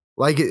said.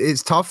 Like,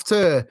 it's tough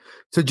to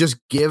just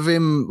give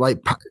him like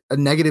a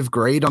negative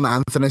grade on the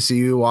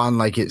Athanasiou one.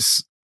 Like,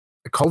 it's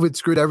COVID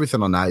screwed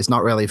everything on that. It's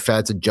not really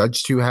fair to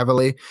judge too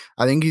heavily.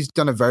 I think he's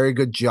done a very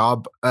good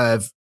job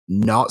of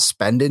not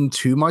spending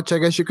too much, I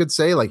guess you could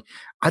say. Like,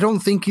 I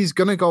don't think he's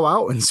going to go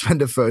out and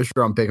spend a first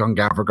round pick on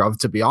Gavrikov,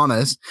 to be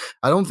honest.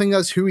 I don't think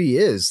that's who he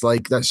is.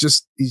 Like, that's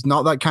just, he's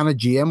not that kind of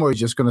GM where he's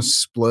just going to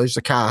splurge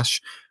the cash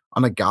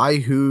on a guy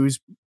who's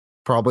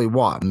probably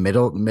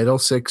middle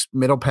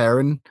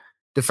pairing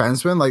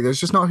defenseman. Like, that's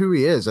just not who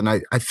he is. And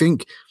I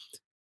think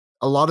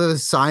a lot of the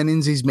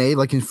signings he's made,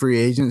 like in free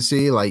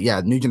agency, like,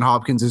 yeah, Nugent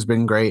Hopkins has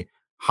been great.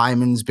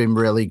 Hyman's been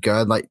really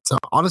good. Like,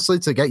 honestly,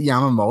 to get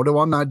Yamamoto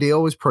on that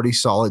deal was pretty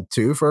solid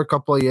too for a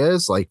couple of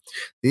years. Like,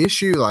 the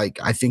issue, like,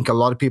 I think a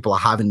lot of people are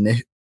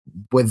having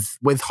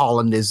with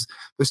Holland is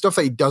the stuff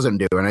that he doesn't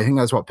do. And I think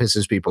that's what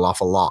pisses people off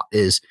a lot,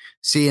 is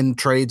seeing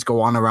trades go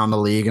on around the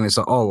league and it's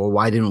like, oh, well,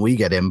 why didn't we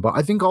get him? But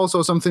I think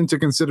also something to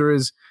consider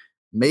is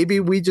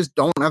maybe we just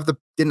didn't have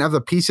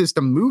the pieces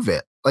to move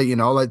it. Like, you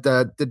know, like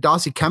the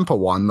Darcy Kemper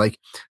one, like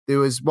there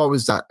was, what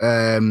was that?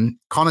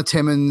 Connor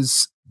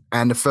Timmins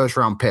and a first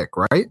round pick,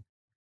 right?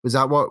 Was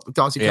that what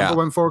Darcy Kemper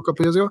went for a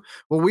couple of years ago?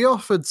 Well, we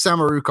offered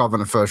Samorukov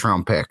and a first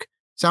round pick.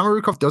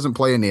 Samorukov doesn't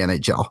play in the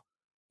NHL.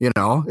 You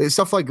know, it's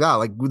stuff like that.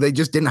 Like, they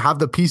just didn't have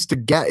the piece to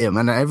get him,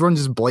 and everyone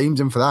just blames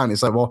him for that. And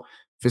it's like, well,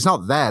 if it's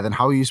not there, then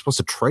how are you supposed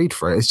to trade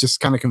for it? It's just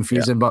kind of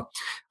confusing. Yeah. But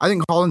I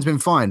think Holland's been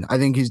fine. I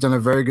think he's done a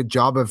very good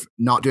job of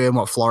not doing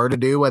what Florida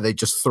do, where they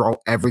just throw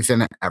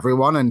everything at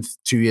everyone, and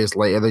 2 years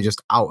later they're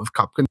just out of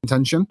cup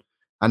contention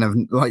and have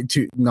like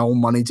no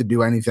money to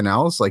do anything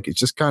else. Like, it's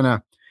just kind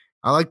of,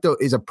 I like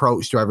his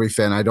approach to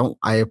everything.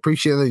 I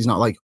appreciate that he's not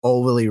like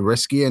overly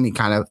risky, and he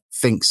kind of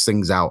thinks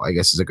things out, I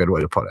guess is a good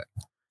way to put it.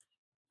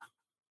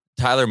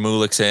 Tyler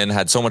Mulickson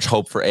had so much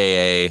hope for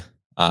AA.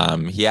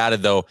 He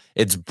added, though,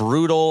 it's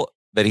brutal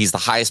that he's the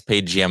highest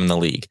paid GM in the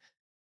league.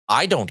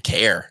 I don't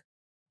care.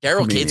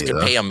 Daryl Cates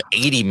could pay him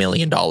 $80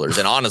 million.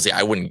 And honestly,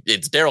 I wouldn't.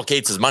 It's Daryl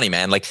Cates' money,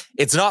 man. Like,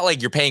 it's not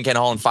like you're paying Ken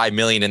Holland $5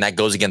 million and that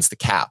goes against the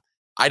cap.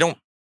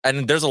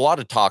 And there's a lot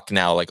of talk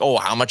now, like, oh,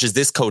 how much is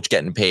this coach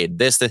getting paid?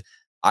 This.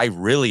 I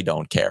really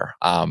don't care.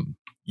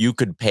 You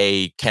could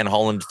pay Ken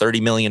Holland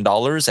 $30 million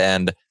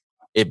and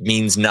it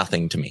means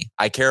nothing to me.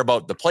 I care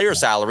about the player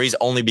salaries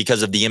only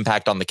because of the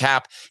impact on the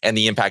cap and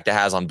the impact it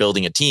has on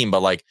building a team.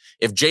 But like,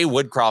 if Jay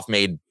Woodcroft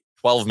made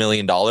 $12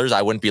 million,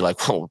 I wouldn't be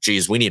like, oh,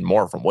 geez, we need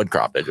more from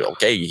Woodcroft.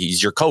 Okay,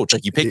 he's your coach.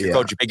 Like, you pick your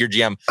coach, you pick your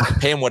GM,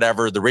 pay him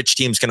whatever. The rich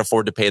teams can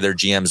afford to pay their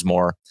GMs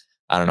more.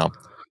 I don't know.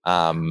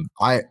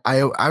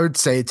 I would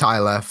say,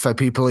 Tyler, for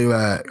people who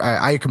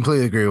I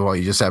completely agree with what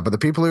you just said, but the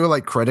people who are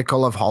like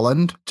critical of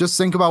Holland, just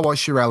think about what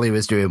Chiarelli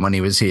was doing when he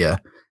was here.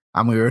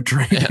 And we were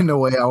trading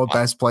away our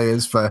best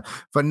players for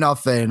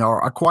nothing,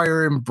 or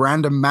acquiring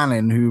Brandon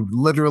Manning, who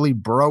literally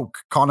broke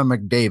Connor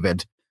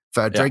McDavid,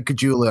 for Drake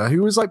Caggiula,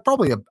 who was like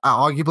probably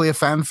arguably a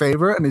fan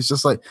favorite. And it's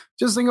just like,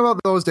 just think about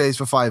those days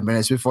for 5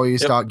 minutes before you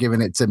start giving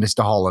it to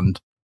Mr.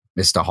 Holland.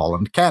 Mr.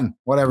 Holland, Ken,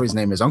 whatever his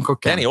name is, Uncle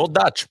Ken. Kenny, old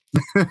Dutch.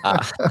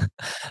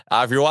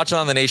 If you're watching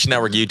on the Nation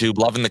Network YouTube,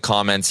 loving the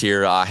comments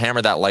here,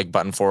 hammer that like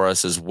button for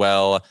us as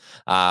well.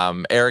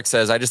 Eric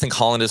says, I just think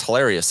Holland is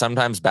hilarious.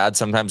 Sometimes bad,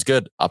 sometimes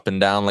good. Up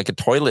and down like a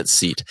toilet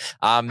seat.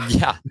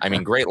 Yeah, I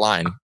mean, great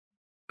line.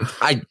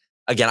 I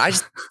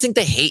just think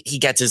the hate he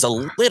gets is a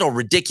little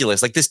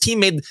ridiculous. Like, this team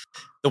made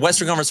the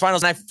Western Conference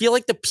Finals, and I feel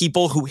like the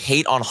people who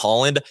hate on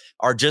Holland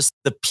are just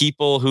the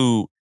people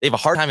who, they have a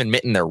hard time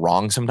admitting they're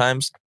wrong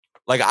sometimes.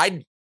 Like,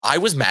 I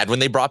was mad when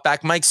they brought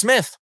back Mike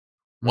Smith.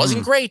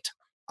 Wasn't great.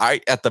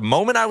 At the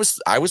moment I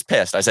was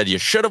pissed. I said, you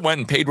should have went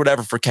and paid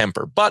whatever for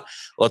Kemper. But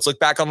let's look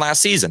back on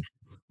last season.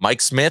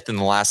 Mike Smith, in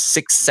the last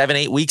 6, 7,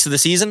 8 weeks of the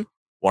season,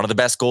 one of the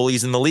best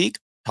goalies in the league.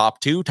 Top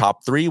 2,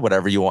 top 3,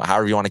 whatever you want,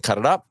 however you want to cut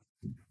it up.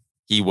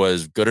 He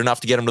was good enough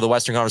to get him to the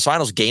Western Conference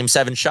Finals, Game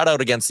 7 shutout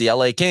against the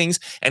LA Kings,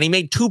 and he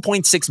made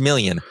 $2.6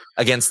 million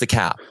against the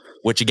cap.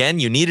 Which, again,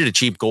 you needed a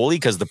cheap goalie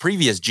because the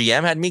previous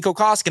GM had Mikko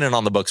Koskinen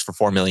on the books for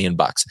 $4 million.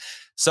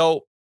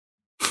 So,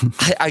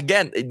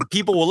 again,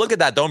 people will look at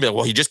that, don't be like,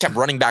 well, he just kept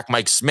running back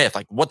Mike Smith.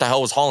 Like, what the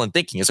hell was Holland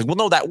thinking? It's like, well,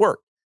 no, that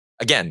worked.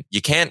 Again, you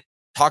can't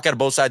talk out of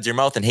both sides of your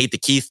mouth and hate the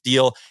Keith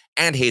deal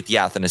and hate the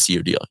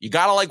Athanasiou deal. You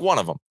got to like one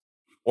of them.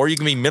 or you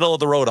can be middle of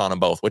the road on them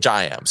both, which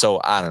I am.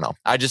 So I don't know.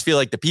 I just feel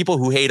like the people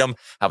who hate him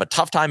have a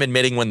tough time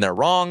admitting when they're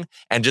wrong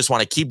and just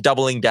want to keep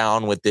doubling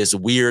down with this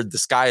weird, the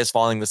sky is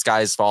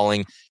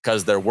falling,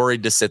 because they're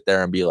worried to sit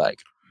there and be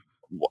like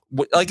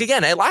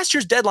again, at last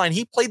year's deadline,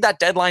 he played that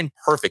deadline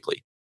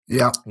perfectly.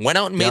 Yeah. Went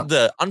out and made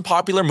the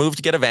unpopular move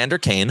to get Evander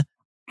Kane.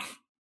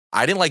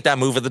 I didn't like that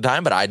move at the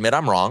time, but I admit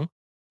I'm wrong.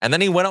 And then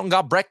he went out and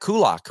got Brett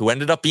Kulak, who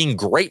ended up being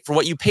great for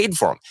what you paid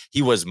for him.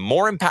 He was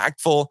more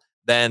impactful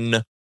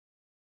than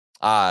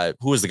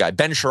who was the guy?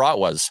 Ben Sherratt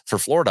was for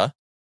Florida.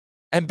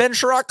 And Ben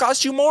Sherratt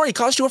cost you more. He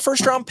cost you a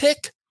first round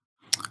pick.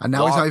 And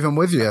now he's not even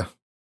with you.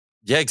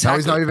 Yeah, exactly. Now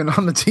he's not even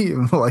on the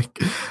team.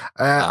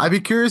 I'd be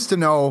curious to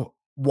know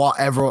what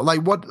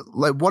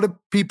do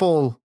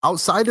people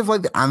outside of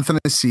like the Anthony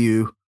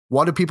Ciu,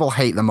 what do people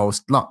hate the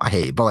most? Not I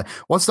hate, but like,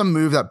 what's the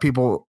move that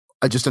people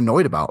are just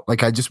annoyed about?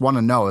 Like, I just want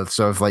to know. If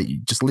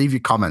just leave your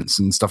comments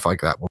and stuff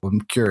like that. Well, I'm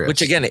curious.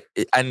 Which again,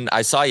 and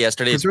I saw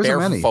yesterday, it's Bear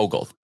for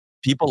Fogle.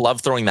 People love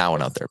throwing that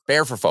one out there.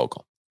 Bear for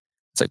Fogle.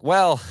 It's like,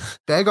 well,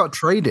 Bear got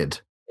traded.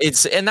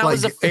 That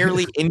was a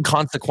fairly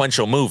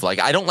inconsequential move.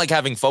 Like, I don't like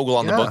having Fogle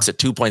on the books at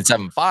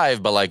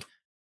 2.75, but like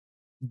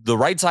the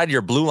right side of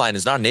your blue line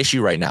is not an issue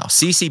right now.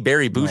 CC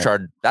Barry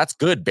Bouchard, that's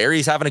good.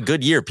 Barry's having a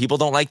good year. People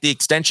don't like the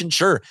extension.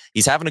 Sure.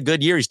 He's having a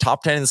good year. He's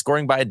top 10 in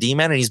scoring by a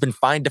D-man, and he's been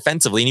fine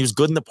defensively, and he was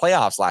good in the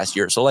playoffs last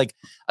year. So like,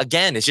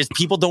 again, it's just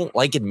people don't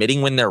like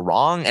admitting when they're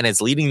wrong, and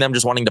it's leading them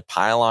just wanting to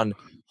pile on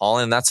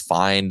Holland. That's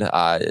fine.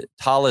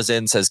 Tala's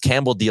in says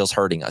Campbell deal's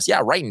hurting us.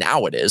 Yeah, right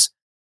now it is.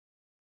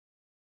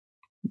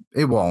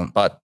 It won't.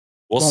 But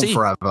we'll see.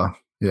 Forever.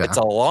 Yeah. It's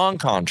a long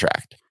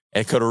contract.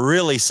 It could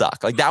really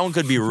suck. Like that one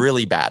could be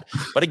really bad.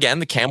 But again,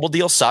 the Campbell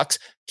deal sucks.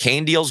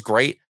 Kane deal's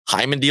great.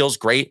 Hyman deal's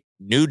great.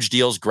 Nuge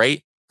deal's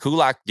great.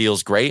 Kulak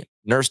deal's great.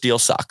 Nurse deal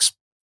sucks.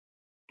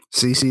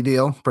 CC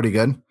deal, pretty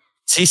good.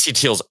 CC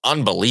deal's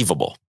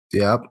unbelievable.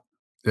 Yep.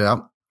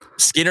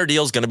 Skinner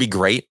deal's going to be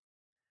great.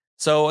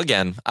 So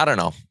again, I don't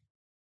know.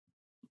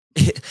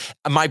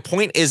 My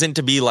point isn't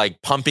to be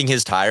like pumping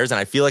his tires, and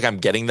I feel like I'm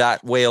getting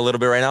that way a little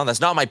bit right now.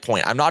 That's not my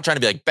point. I'm not trying to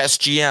be like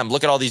best GM.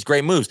 Look at all these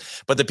great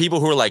moves. But the people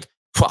who are like,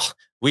 well,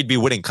 we'd be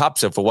winning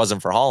cups if it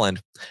wasn't for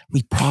Holland.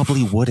 We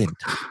probably wouldn't.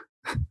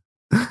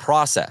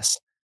 Process.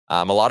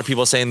 A lot of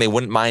people saying they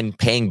wouldn't mind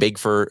paying big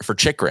for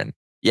Chychrun.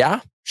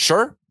 Yeah,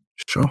 sure.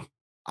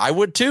 I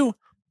would too.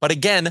 But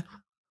again,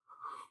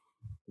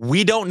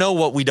 we don't know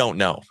what we don't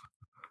know.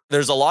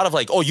 There's a lot of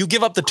like, oh, you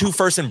give up the 2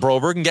 firsts in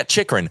Broberg and get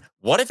Chychrun.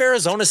 What if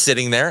Arizona's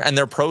sitting there and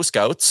their pro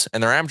scouts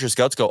and their amateur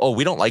scouts go, oh,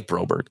 we don't like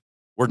Broberg.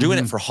 We're doing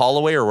it for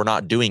Holloway, or we're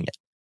not doing it.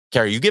 Okay,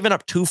 are you giving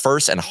up 2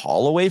 firsts and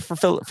Holloway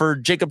for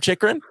Jacob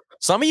Chychrun?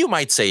 Some of you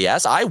might say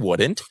yes. I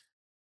wouldn't.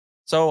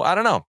 So I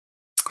don't know.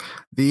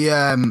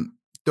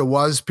 There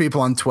was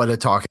people on Twitter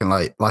talking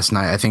like last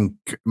night. I think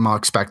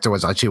Mark Spector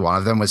was actually one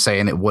of them, was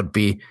saying it would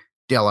be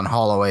Dylan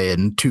Holloway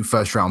and 2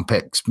 first-round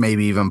picks,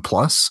 maybe even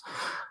plus.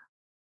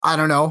 I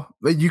don't know.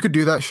 You could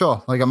do that,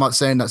 sure. Like, I'm not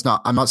saying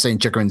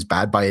Chychrun's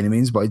bad by any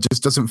means, but it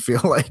just doesn't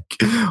feel like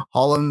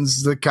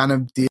Holland's the kind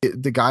of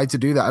the guy to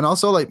do that. And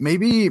also, like,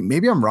 maybe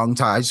I'm wrong,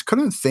 Ty. I just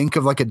couldn't think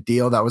of like a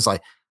deal that was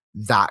like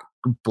that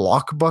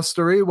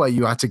blockbustery where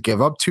you had to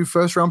give up 2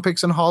 first-round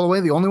picks in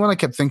Holloway. The only one I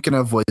kept thinking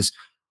of was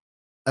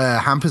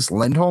Hampus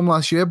Lindholm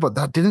last year, but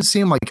that didn't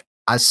seem like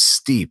as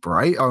steep,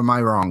 right? Or am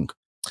I wrong?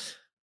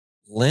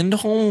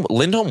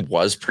 Lindholm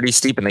was pretty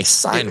steep, and they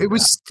signed it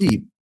was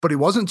steep. But it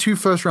wasn't 2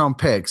 first-round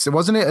picks. It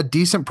wasn't a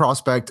decent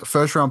prospect,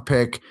 first-round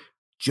pick,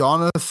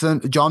 John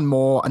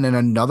Moore, and then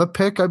another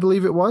pick, I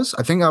believe it was.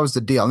 I think that was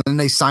the deal. And then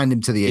they signed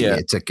him to the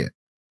 8-year ticket.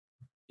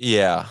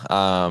 Yeah.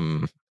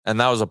 And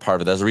that was a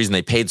part of it. That's the reason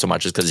they paid so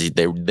much, is because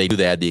they knew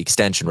they had the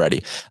extension ready.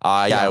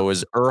 It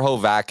was Urho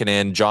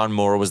Vakinen. John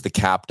Moore was the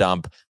cap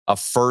dump, a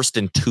first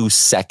and 2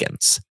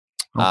 seconds.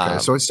 Okay,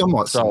 so it's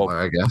somewhat similar,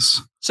 I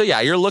guess. So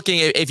yeah, you're looking,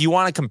 if you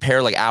want to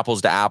compare like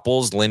apples to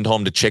apples,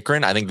 Lindholm to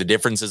Chychrun, I think the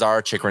differences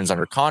are Chychrun's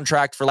under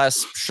contract for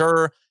less,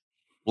 sure.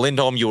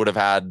 Lindholm you would have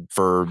had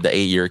for the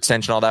 8-year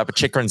extension, all that, but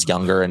Chychrun's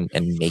younger and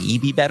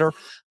maybe better.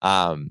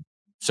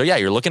 So yeah,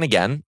 you're looking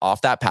again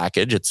off that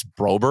package. It's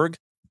Broberg,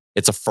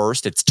 it's a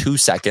first, it's 2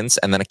 seconds,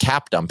 and then a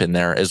cap dump in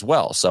there as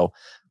well. So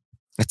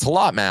it's a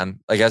lot,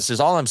 man. Like that's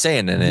just all I'm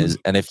saying.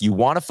 And if you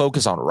want to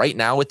focus on right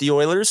now with the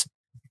Oilers,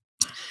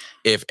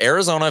 if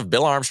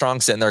Bill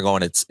Armstrong's sitting there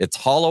going, it's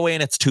Holloway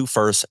and it's 2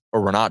 firsts,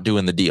 or we're not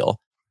doing the deal,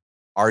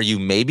 are you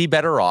maybe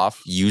better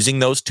off using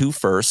those 2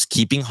 firsts,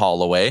 keeping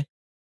Holloway,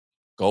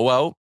 go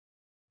out,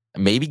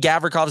 maybe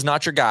Gavrikov's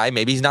not your guy,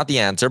 maybe he's not the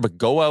answer, but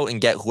go out and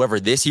get whoever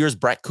this year's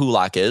Brett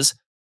Kulak is,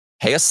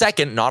 pay a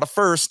second, not a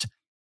first,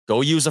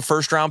 go use a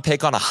first-round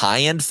pick on a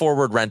high-end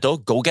forward rental,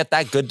 go get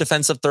that good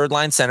defensive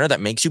third-line center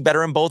that makes you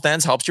better in both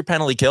ends, helps your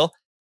penalty kill.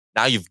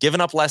 Now you've given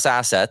up less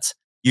assets.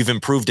 You've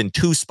improved in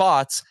 2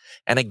 spots.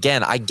 And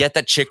again, I get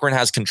that Chychrun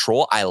has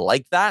control. I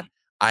like that.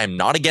 I am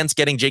not against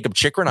getting Jacob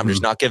Chychrun. I'm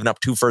just not giving up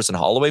 2 firsts and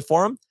Holloway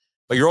for him.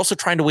 But you're also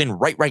trying to win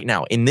right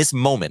now in this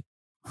moment.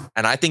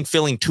 And I think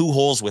filling 2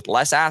 holes with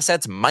less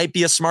assets might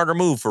be a smarter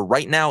move for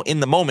right now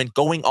in the moment,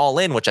 going all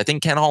in, which I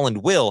think Ken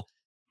Holland will.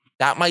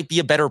 That might be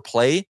a better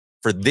play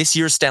for this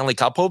year's Stanley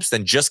Cup hopes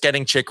than just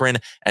getting Chychrun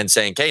and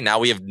saying, okay, now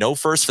we have no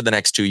first for the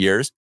next 2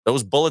 years.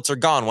 Those bullets are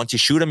gone. Once you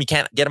shoot them, you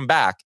can't get them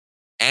back.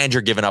 And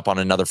you're giving up on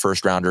another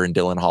first rounder in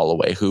Dylan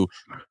Holloway, who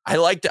I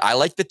liked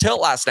the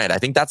tilt last night. I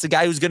think that's a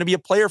guy who's going to be a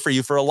player for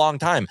you for a long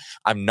time.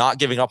 I'm not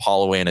giving up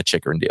Holloway in a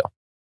Chychrun deal.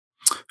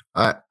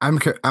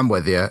 I'm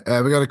with you.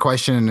 We got a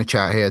question in the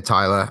chat here,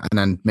 Tyler, and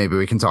then maybe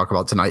we can talk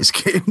about tonight's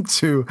game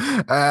too.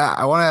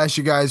 I want to ask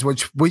you guys,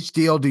 which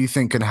deal do you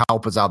think can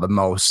help us out the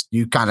most?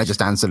 You kind of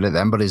just answered it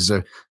then, but is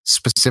there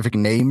specific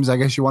names, I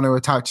guess, you want to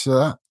attach to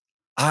that?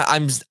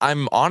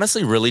 I'm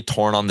honestly really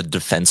torn on the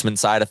defenseman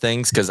side of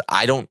things because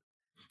I don't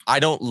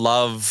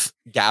love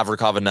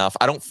Gavrikov enough.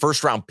 I don't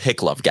first round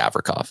pick love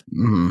Gavrikov.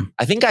 Mm-hmm.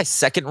 I think I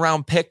second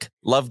round pick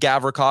love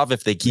Gavrikov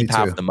if they keep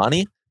half the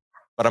money.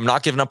 But I'm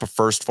not giving up a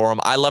first for him.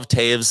 I love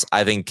Taves.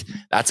 I think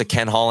that's a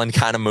Ken Holland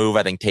kind of move.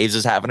 I think Taves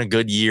is having a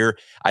good year.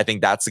 I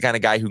think that's the kind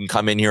of guy who can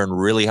come in here and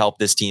really help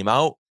this team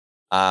out.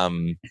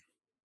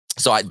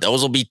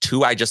 Those will be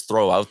two I just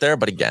throw out there.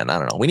 But again, I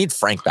don't know. We need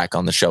Frank back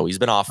on the show. He's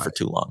been off for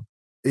too long.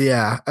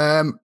 Yeah.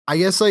 I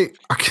guess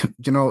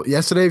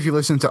yesterday, if you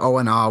listen to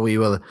ONR, we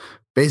were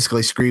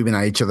basically screaming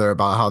at each other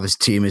about how this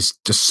team is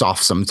just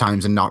soft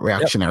sometimes and not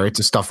reactionary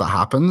to stuff that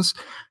happens.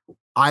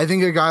 I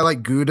think a guy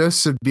like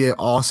Gudas would be an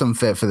awesome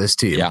fit for this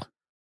team. Yeah.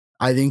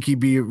 I think he'd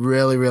be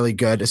really, really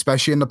good,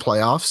 especially in the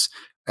playoffs.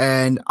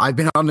 And I've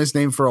been on this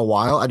name for a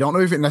while. I don't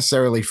know if it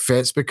necessarily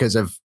fits because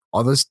of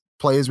other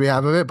players we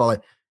have of it, but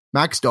like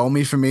Max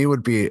Domi for me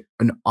would be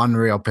an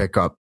unreal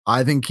pickup.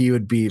 I think he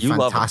would be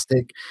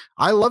fantastic.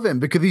 I love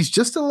him because he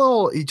just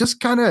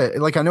kind of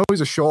like, I know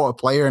he's a shorter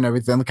player and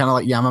everything, kind of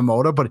like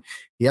Yamamoto, but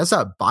he has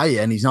that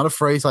bite-in. He's not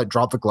afraid to like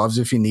drop the gloves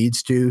if he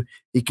needs to.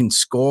 He can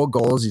score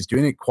goals. He's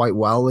doing it quite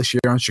well this year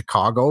on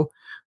Chicago.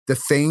 The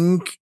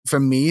thing for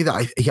me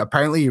that he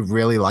apparently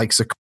really likes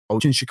a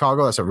coach in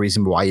Chicago. That's a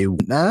reason why he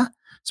went there.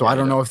 So I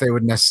don't know if they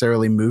would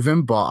necessarily move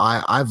him,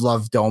 but I've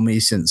loved Domi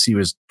since he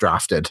was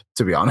drafted,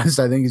 to be honest.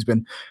 I think he's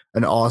been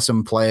an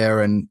awesome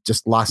player. And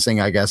just last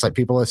thing, I guess, like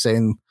people are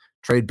saying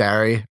trade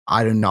Barry.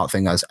 I do not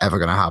think that's ever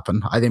going to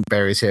happen. I think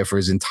Barry's here for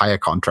his entire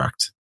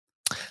contract.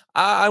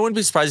 I wouldn't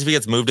be surprised if he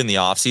gets moved in the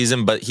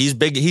offseason, but he's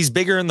big. He's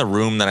bigger in the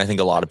room than I think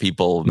a lot of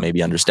people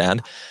maybe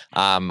understand.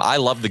 I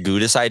love the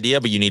Gudas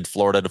idea, but you need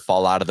Florida to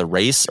fall out of the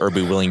race or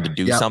be willing to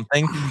do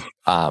something.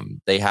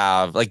 They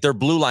have like their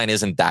blue line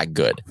isn't that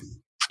good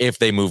if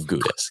they move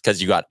Gudas,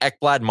 because you got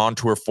Ekblad,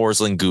 Montour,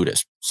 Forsling,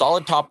 Gudas.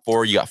 Solid top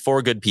four. You got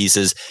four good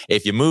pieces.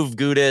 If you move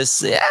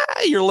Gudas,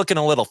 you're looking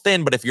a little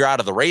thin, but if you're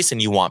out of the race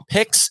and you want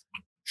picks,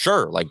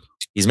 sure. Like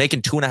he's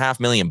making $2.5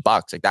 million.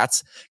 Like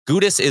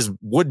Gudas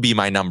would be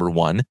my number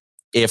one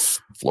if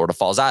Florida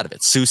falls out of it.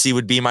 Soucy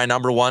would be my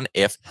number one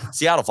if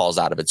Seattle falls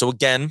out of it. So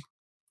again,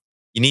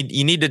 you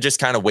need to just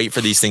kind of wait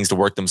for these things to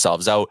work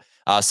themselves out.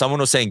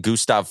 Someone was saying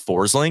Gustav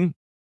Forsling.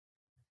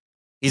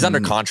 He's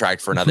under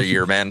contract for another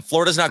year, man.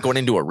 Florida's not going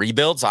into a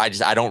rebuild, so I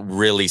don't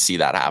really see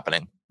that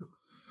happening.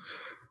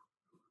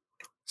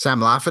 Sam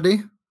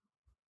Lafferty?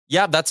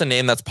 Yeah, that's a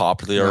name that's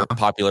popular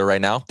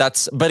right now.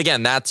 That's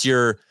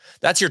your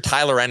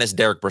Tyler Ennis,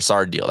 Derek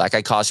Brassard deal. That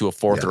guy costs you a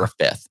fourth or a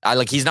fifth.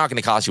 He's not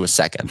going to cost you a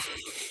second.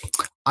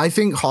 I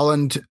think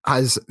Holland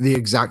has the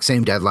exact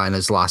same deadline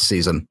as last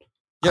season.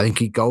 Yep. I think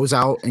he goes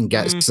out and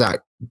gets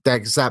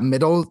that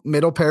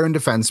middle pairing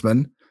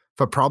defenseman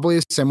for probably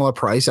a similar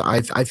price.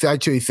 I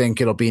actually think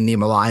it'll be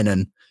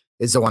Niemelainen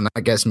is the one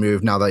that gets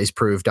moved now that he's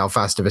proved how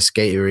fast of a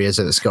skater he is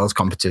at the skills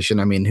competition.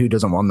 I mean, who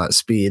doesn't want that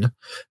speed?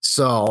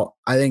 So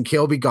I think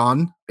he'll be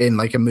gone in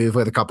like a move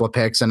with a couple of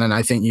picks. And then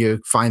I think you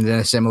find in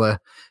a similar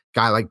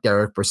guy like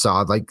Derek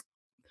Brassard. Like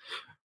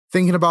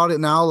thinking about it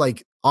now,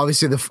 like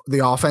obviously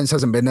the offense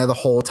hasn't been there the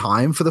whole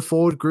time for the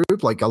forward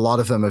group. Like a lot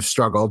of them have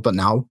struggled, but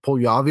now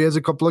Puljujarvi has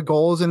a couple of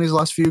goals in his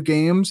last few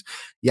games.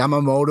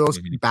 Yamamoto's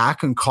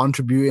back and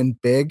contributing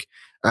big.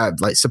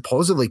 Like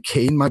supposedly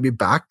Kane might be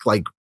back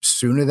like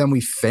sooner than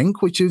we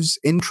think, which is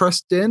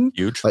interesting.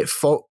 Huge. Like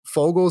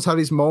Fogel's had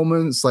his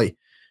moments. Like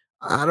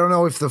I don't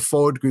know if the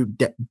forward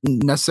group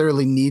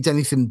necessarily needs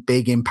anything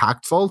big,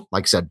 impactful.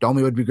 Like I said,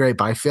 Domi would be great,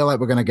 but I feel like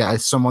we're going to get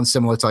someone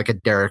similar to like a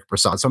Derek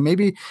Brassard. So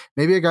maybe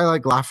a guy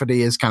like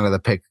Lafferty is kind of the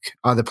pick,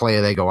 or the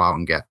player they go out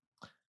and get.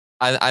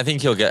 I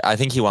think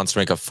he wants to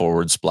make a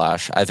forward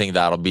splash. I think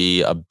that'll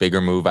be a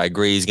bigger move. I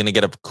agree. He's going to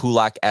get a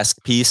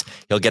Kulak-esque piece.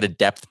 He'll get a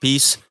depth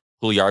piece.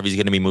 Puljujarvi's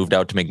going to be moved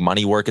out to make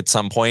money work at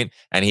some point,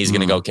 and he's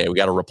going to go, okay, we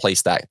got to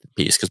replace that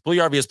piece because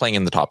Puljujarvi is playing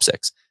in the top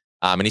six.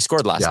 And he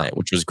scored last night,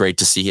 which was great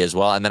to see as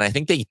well. And then I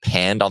think they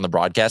panned on the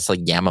broadcast like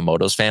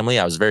Yamamoto's family.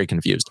 I was very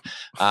confused.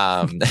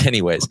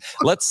 Anyways,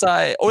 let's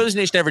Oilers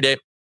Nation every day.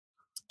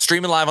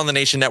 Streaming live on the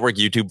Nation Network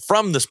YouTube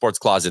from the Sports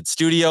Closet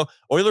studio.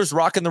 Oilers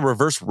rocking the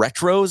reverse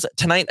retros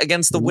tonight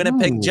against the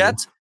Winnipeg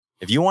Jets.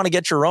 If you want to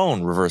get your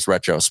own reverse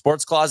retro,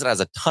 Sports Closet has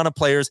a ton of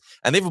players,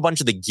 and they have a bunch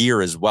of the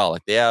gear as well.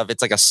 Like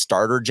it's like a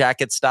starter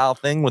jacket style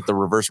thing with the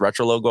reverse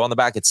retro logo on the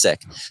back. It's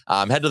sick.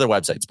 Head to their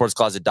website,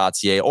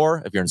 sportscloset.ca,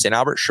 or if you're in St.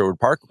 Albert, Sherwood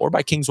Park, or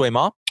by Kingsway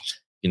Mall,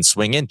 you can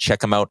swing in,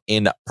 check them out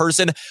in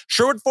person.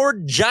 Sherwood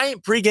Ford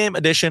Giant pregame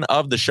edition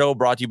of the show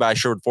brought to you by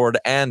Sherwood Ford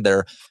and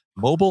their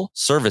Mobile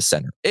Service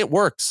Center. It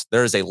works.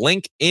 There is a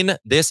link in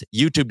this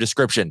YouTube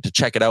description to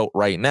check it out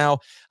right now.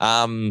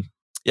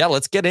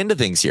 Let's get into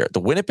things here. The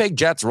Winnipeg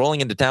Jets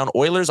rolling into town.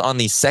 Oilers on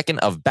the second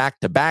of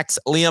back-to-backs.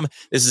 Liam,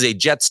 this is a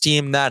Jets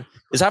team that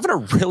is having a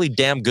really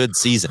damn good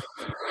season.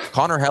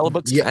 Connor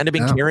Hellebuyck's kind of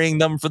been carrying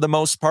them for the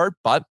most part,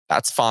 but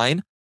that's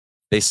fine.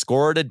 They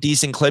scored a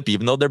decent clip,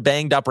 even though they're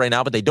banged up right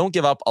now, but they don't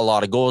give up a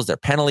lot of goals. Their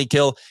penalty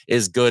kill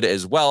is good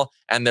as well,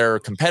 and they're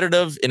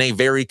competitive in a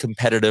very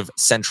competitive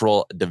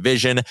Central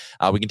Division.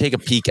 We can take a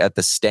peek at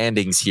the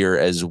standings here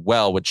as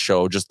well, which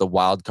show just the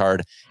wild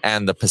card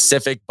and the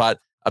Pacific. But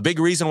a big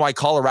reason why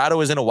Colorado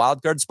is in a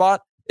wild card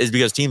spot is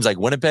because teams like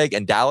Winnipeg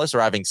and Dallas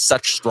are having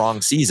such strong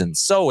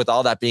seasons. So with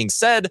all that being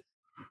said,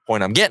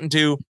 point I'm getting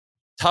to,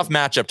 tough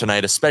matchup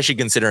tonight, especially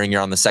considering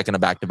you're on the second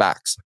of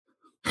back-to-backs.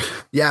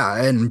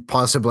 Yeah, and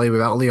possibly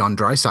without Leon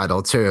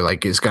Draisaitl too.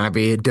 Like, it's going to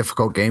be a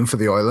difficult game for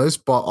the Oilers,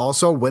 but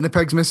also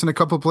Winnipeg's missing a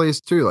couple of players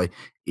too. Like,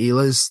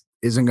 Ehlers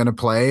isn't going to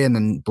play, and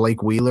then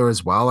Blake Wheeler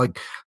as well. Like,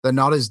 they're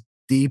not as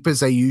deep as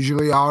they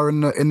usually are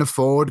in the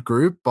forward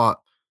group, but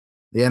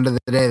at the end of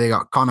the day, they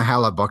got Connor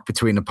Hellebuyck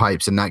between the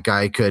pipes, and that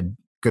guy could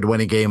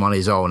win a game on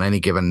his own any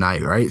given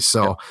night, right?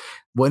 So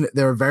when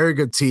they're a very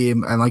good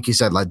team, and like you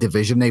said, like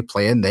division they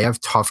play in, they have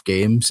tough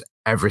games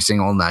every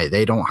single night.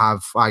 They don't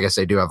have, I guess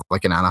they do have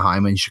like an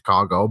Anaheim in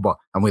Chicago,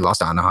 and we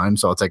lost Anaheim,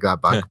 so I'll take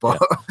that back. But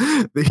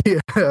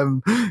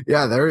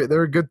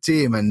they're a good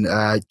team, and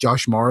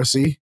Josh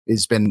Morrissey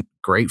has been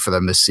great for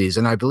them this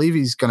season. I believe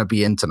he's going to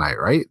be in tonight,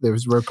 right?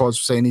 There's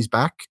reports saying he's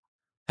back.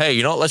 Hey,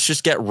 you know what? Let's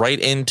just get right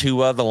into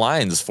the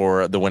lines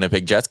for the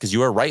Winnipeg Jets, because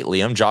you are right,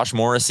 Liam. Josh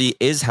Morrissey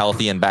is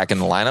healthy and back in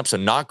the lineup, so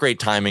not great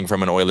timing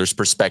from an Oilers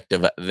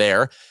perspective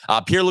there.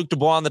 Pierre-Luc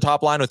Dubois on the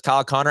top line with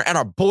Kyle Connor and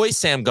our boy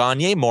Sam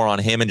Gagner. More on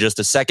him in just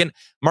a second.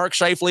 Mark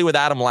Scheifele with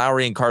Adam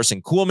Lowry and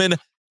Carson Kuhlman.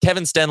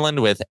 Kevin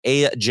Stenlund with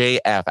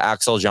AJF,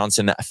 Axel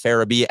Johnson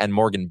Farabee and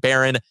Morgan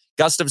Barron.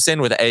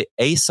 Gustafsson with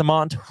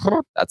Asamont,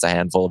 that's a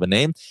handful of a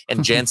name,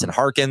 and Jansen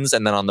Harkins.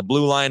 And then on the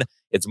blue line,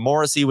 it's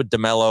Morrissey with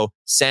DeMello,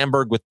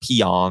 Sandberg with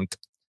Pionk,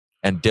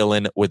 and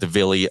Dylan with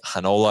Ville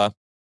Heinola.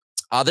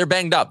 They're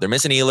banged up. They're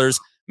missing Ehlers,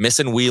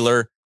 missing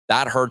Wheeler.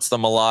 That hurts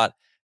them a lot.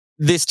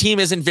 This team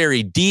isn't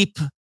very deep.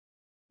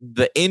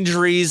 The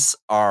injuries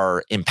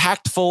are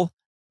impactful,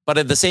 but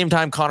at the same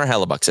time, Connor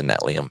Hellebuyck's in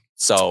net, Liam.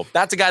 So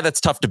that's a guy that's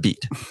tough to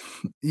beat.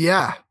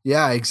 Yeah,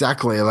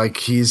 exactly. Like,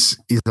 he's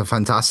a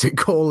fantastic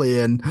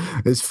goalie, and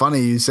it's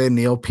funny you say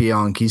Neil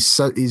Pionk.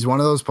 He's one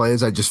of those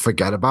players I just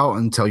forget about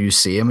until you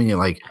see him, and you're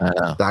like,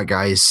 that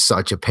guy is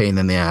such a pain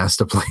in the ass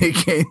to play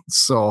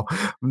against. So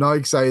I'm not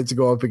excited to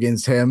go up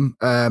against him.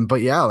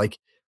 But yeah, like,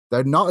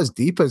 they're not as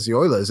deep as the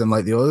Oilers, and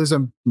like the Oilers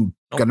are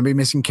going to be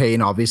missing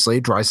Kane. Obviously,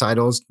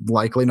 Draisaitl's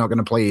likely not going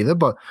to play either,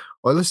 but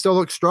Oilers still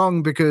look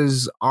strong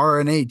because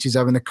RNH is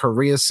having a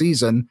career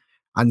season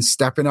and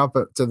stepping up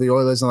to the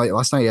Oilers. And like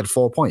last night, he had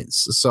 4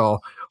 points. So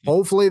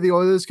hopefully the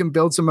Oilers can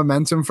build some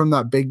momentum from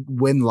that big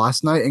win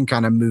last night and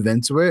kind of move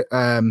into it.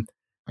 I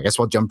guess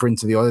we'll jump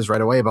into the Oilers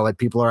right away. But like,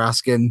 people are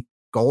asking,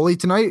 goalie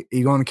tonight? Are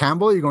you going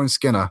Campbell? Or are you going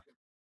Skinner?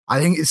 I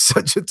think it's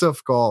such a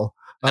tough call.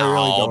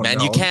 No, man,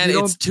 you can't.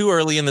 It's too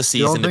early in the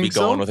season to be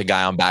going with a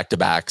guy on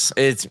back-to-backs.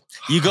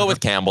 You go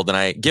with Campbell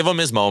tonight. Give him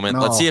his moment.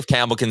 Let's see if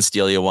Campbell can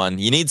steal you one.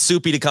 You need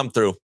Soupy to come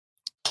through.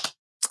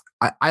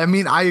 I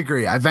mean, I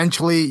agree.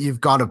 Eventually,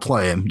 you've got to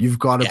play him.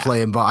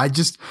 Play him. But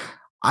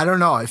I don't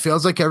know. It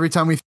feels like every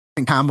time we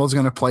think Campbell's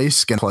going to play,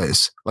 Skinner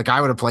plays. Like, I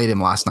would have played him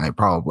last night,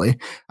 probably.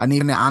 And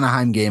even the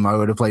Anaheim game, I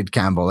would have played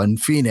Campbell and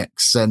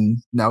Phoenix. And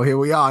now here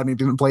we are, and he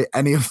didn't play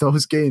any of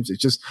those games.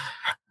 It's just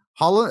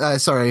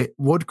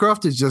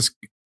Woodcroft has just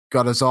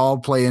got us all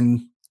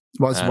playing.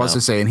 What's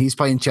it saying? He's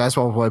playing chess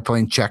while we're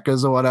playing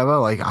checkers or whatever.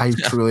 Like, I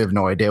truly have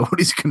no idea what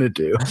he's going to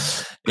do.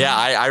 Yeah,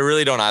 I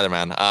really don't either,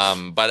 man.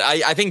 But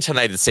I think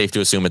tonight it's safe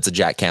to assume it's a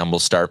Jack Campbell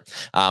start.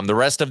 The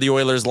rest of the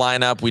Oilers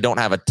lineup, we don't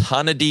have a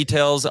ton of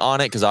details on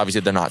it because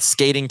obviously they're not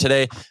skating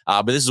today.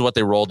 But this is what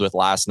they rolled with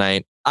last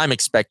night. I'm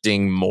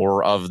expecting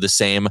more of the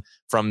same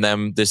from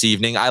them this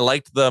evening. I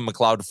liked the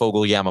McLeod,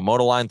 Fogle,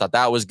 Yamamoto line. Thought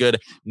that was good.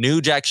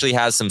 Nuge actually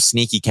has some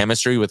sneaky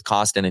chemistry with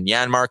Kostin and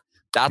Janmark.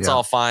 That's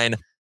all fine.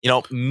 You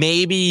know,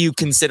 maybe you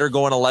consider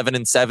going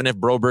 11-7 if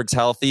Broberg's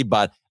healthy,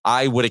 but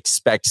I would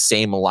expect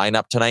same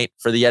lineup tonight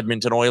for the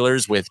Edmonton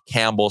Oilers with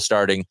Campbell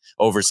starting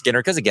over Skinner.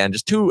 Because again,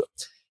 it's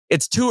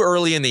too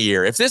early in the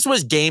year. If this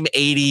was game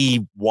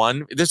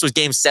 81, if this was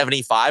game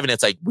 75, and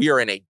it's like we are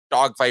in a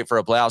dogfight for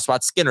a playoff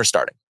spot, Skinner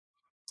starting.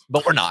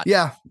 But we're not.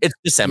 Yeah. It's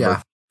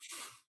December.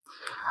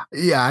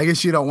 Yeah, I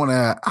guess you don't want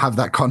to have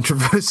that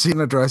controversy in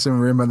the dressing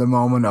room at the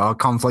moment or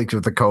conflict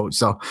with the coach.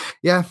 So,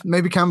 yeah,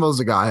 maybe Campbell's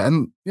the guy.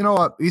 And you know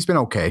what? He's been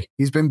okay.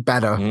 He's been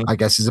better, I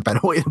guess is a better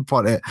way to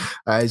put it.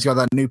 He's got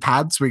that new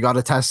pads. We got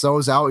to test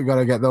those out. We got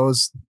to get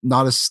those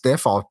not as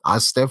stiff or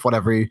as stiff,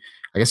 whatever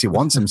I guess he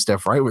wants them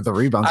stiff, right? With the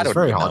rebounds, it's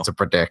very hard to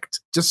predict.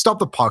 Just stop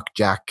the puck,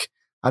 Jack.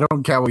 I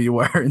don't care what you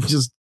wear.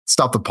 Just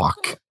stop the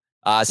puck.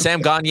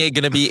 Sam Gagner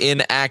going to be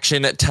in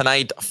action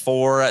tonight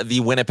for the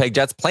Winnipeg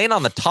Jets, playing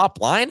on the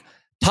top line.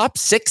 Top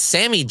 6,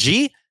 Sammy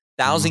G.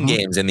 1,000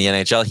 games in the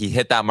NHL. He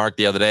hit that mark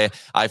the other day.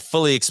 I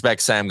fully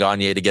expect Sam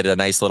Gagner to get a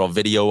nice little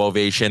video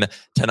ovation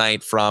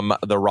tonight from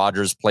the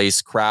Rogers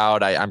Place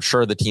crowd. I'm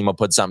sure the team will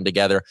put something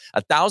together.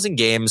 1,000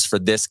 games for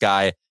this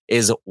guy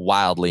is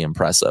wildly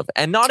impressive,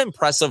 and not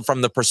impressive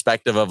from the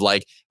perspective of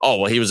like, oh,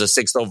 well, he was a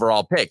 6th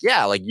overall pick.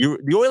 Yeah, like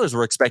the Oilers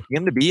were expecting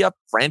him to be a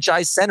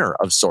franchise center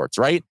of sorts,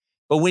 right?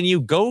 But when you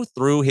go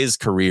through his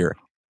career,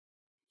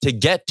 to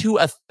get to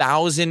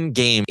 1,000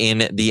 game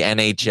in the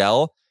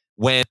NHL,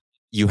 when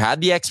you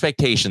had the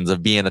expectations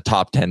of being a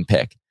top 10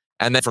 pick,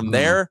 and then from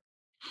there,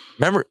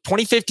 remember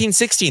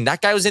 2015-16,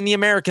 that guy was in the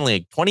American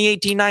League.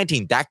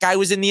 2018-19, that guy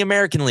was in the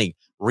American League.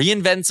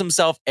 Reinvents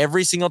himself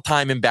every single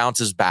time and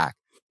bounces back.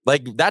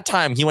 Like that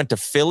time he went to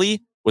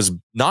Philly, was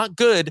not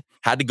good,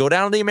 had to go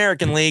down to the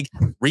American League,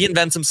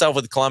 reinvents himself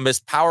with Columbus,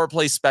 power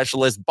play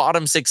specialist,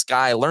 bottom 6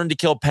 guy, learned to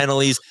kill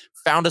penalties,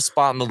 found a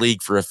spot in the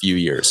league for a few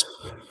years.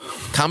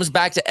 Comes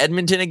back to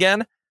Edmonton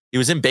again. He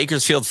was in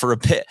Bakersfield for a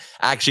bit,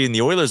 actually in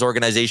the Oilers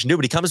organization too,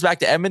 but he comes back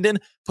to Edmonton,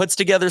 puts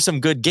together some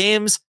good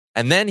games,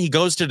 and then he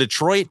goes to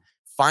Detroit,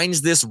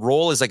 finds this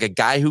role as like a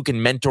guy who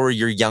can mentor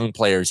your young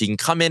players. He can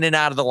come in and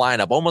out of the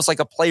lineup, almost like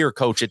a player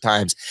coach at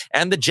times.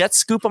 And the Jets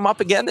scoop him up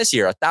again this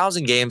year.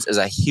 1,000 games is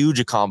a huge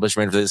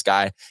accomplishment for this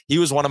guy. He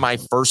was one of my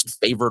first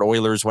favorite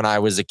Oilers when I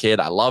was a kid.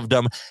 I loved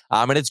him.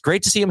 And it's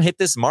great to see him hit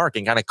this mark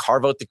and kind of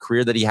carve out the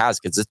career that he has,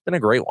 because it's been a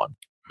great one.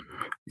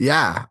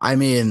 Yeah. I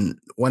mean,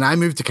 when I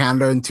moved to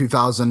Canada in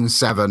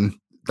 2007,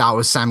 that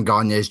was Sam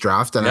Gagner's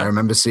draft. And I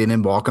remember seeing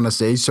him walk on the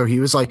stage. So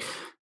he was like,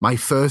 my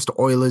first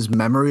Oilers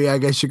memory, I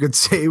guess you could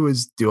say,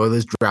 was the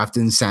Oilers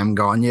drafting Sam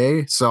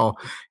Gagner. So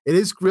it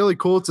is really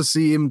cool to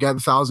see him get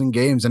 1,000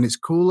 games, and it's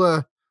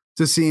cooler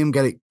to see him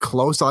get it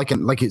close, like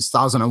it's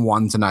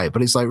 1,001 tonight.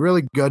 But it's like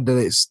really good that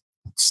it's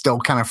still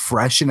kind of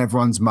fresh in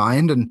everyone's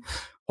mind, and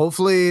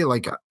hopefully,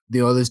 like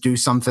the Oilers do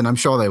something. I'm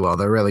sure they will.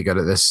 They're really good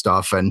at this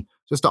stuff, and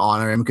just to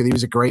honor him because he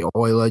was a great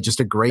Oiler,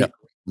 just a great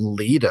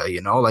leader.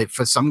 You know, like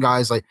for some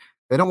guys, like,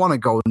 they don't want to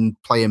go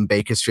and play in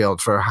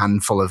Bakersfield for a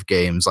handful of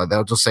games. Like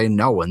they'll just say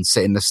no and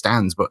sit in the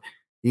stands. But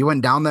he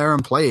went down there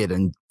and played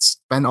and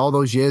spent all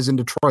those years in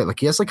Detroit. Like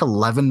he has like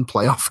 11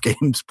 playoff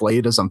games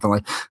played or something.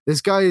 Like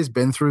this guy has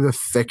been through the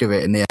thick of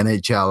it in the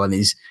NHL, and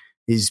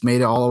he's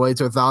made it all the way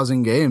to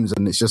 1,000 games,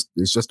 and it's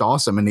just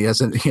awesome. And he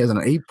has an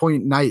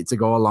 8-point night to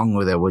go along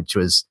with it, which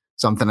was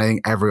something I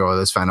think every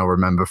Oilers fan will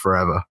remember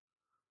forever.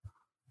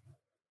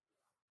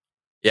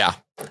 Yeah.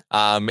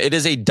 It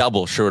is a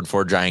double Sherwood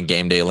Ford Giant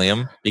game day,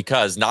 Liam,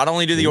 because not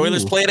only do the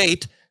Oilers play at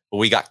 8, but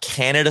we got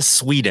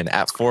Canada-Sweden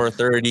at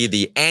 4:30,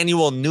 the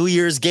annual New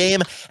Year's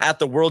game at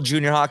the World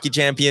Junior Hockey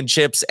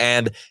Championships.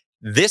 And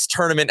this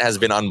tournament has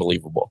been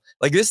unbelievable.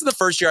 Like, this is the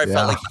first year I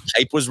felt like the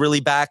hype was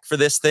really back for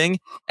this thing,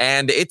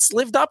 and it's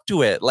lived up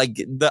to it. Like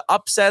the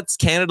upsets,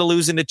 Canada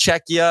losing to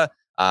Czechia.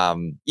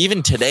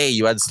 Even today,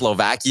 you had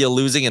Slovakia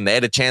losing, and they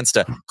had a chance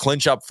to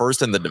clinch up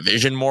first in the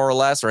division, more or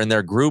less, or in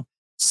their group.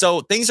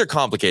 So things are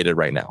complicated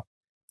right now.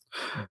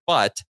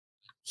 But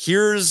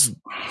here's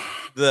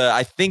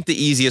I think the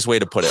easiest way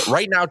to put it.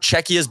 Right now,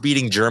 Czechia is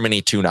beating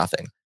Germany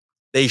 2-0.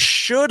 They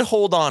should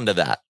hold on to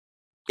that.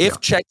 If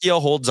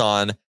Czechia holds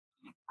on,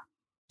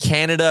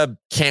 Canada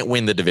can't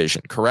win the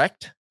division,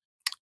 correct?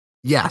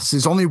 Yes,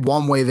 there's only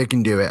one way they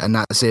can do it, and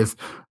that's if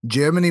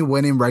Germany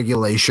win in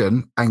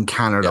regulation and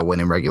Canada win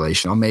in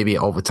regulation, or maybe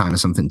overtime or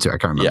something too. I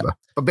can't remember.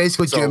 But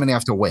basically, Germany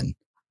have to win.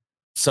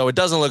 So it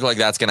doesn't look like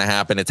that's going to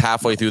happen. It's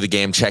halfway through the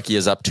game. Czechia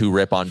is up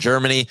 2-0 on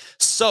Germany.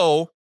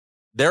 So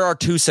there are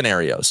two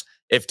scenarios.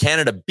 If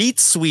Canada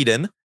beats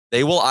Sweden,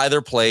 they will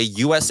either play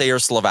USA or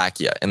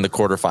Slovakia in the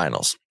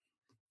quarterfinals.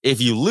 If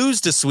you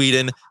lose to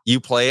Sweden, you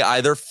play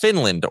either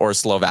Finland or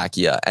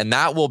Slovakia. And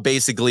that will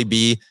basically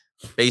be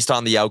based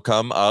on the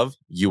outcome of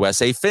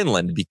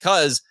USA-Finland,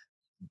 because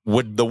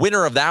the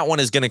winner of that one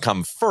is going to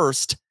come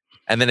first.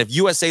 And then if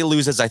USA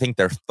loses, I think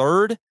they're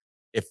third.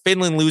 If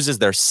Finland loses,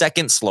 they're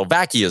second.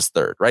 Slovakia's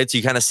third, right? So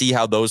you kind of see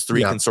how those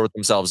three can sort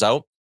themselves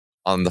out.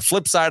 On the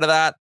flip side of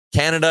that,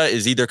 Canada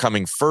is either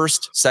coming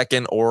first,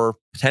 second, or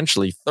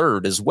potentially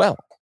third as well.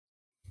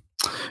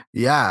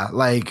 Yeah,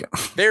 like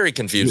very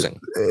confusing.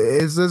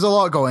 There's a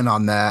lot going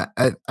on there.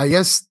 I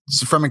guess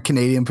from a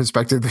Canadian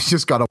perspective, they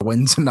just got to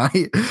win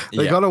tonight.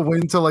 They got to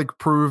win to like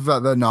prove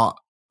that they're not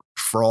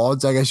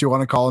frauds, I guess you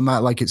want to call them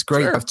that. Like, it's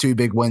great to have two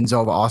big wins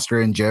over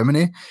Austria and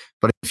Germany,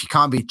 but if you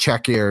can't beat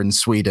Czechia and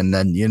Sweden,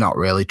 then you're not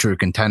really true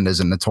contenders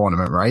in the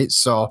tournament, right?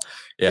 So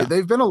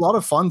they've been a lot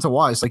of fun to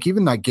watch. Like,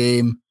 even that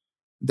game,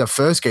 the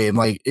first game,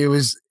 like it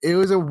was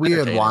a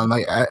weird one.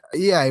 Like,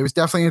 it was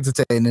definitely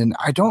entertaining.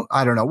 I don't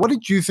know. What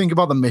did you think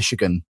about the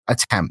Michigan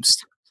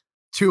attempts?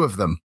 Two of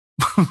them.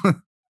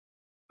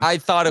 I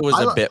thought it was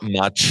a bit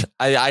much.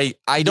 I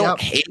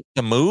don't hate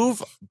the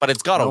move, but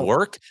it's got to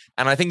work.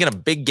 And I think in a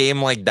big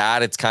game like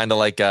that, it's kind of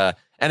like and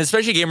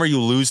especially a game where you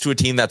lose to a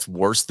team that's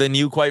worse than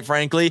you, quite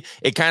frankly,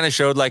 it kind of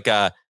showed like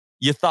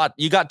you thought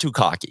you got too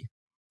cocky.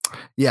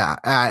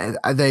 Yeah,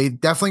 they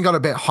definitely got a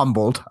bit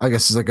humbled, I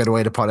guess is a good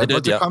way to put it.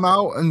 But to come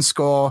out and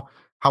score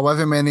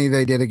however many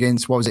they did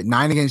against,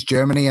 9 against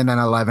Germany and then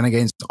 11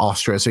 against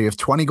Austria. So you have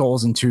 20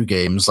 goals in 2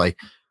 games. Like,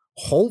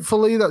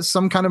 hopefully that's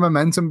some kind of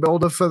momentum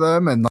builder for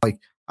them. And like,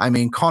 I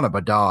mean, Connor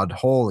Bedard,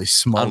 holy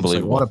smokes,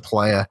 like, what a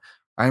player.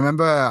 I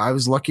remember I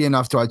was lucky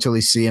enough to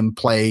actually see him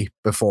play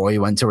before he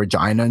went to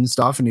Regina and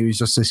stuff. And he was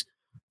just this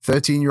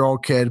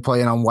 13-year-old kid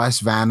playing on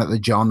West Van at the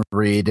John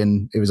Reed.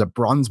 And it was a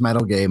bronze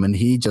medal game. And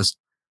he just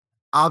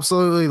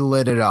absolutely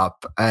lit it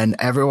up. And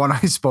everyone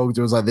I spoke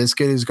to was like, this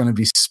kid is going to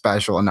be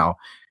special. And now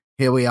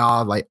here we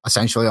are, like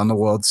essentially on the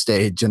world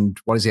stage. And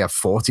what does he have?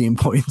 14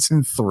 points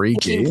in 3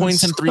 games. 14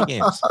 points in 3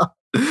 games.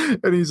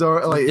 And he's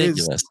like,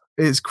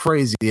 it's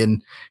crazy.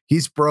 And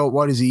he's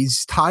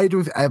he's tied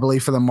with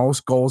Eberle for the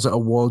most goals at a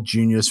World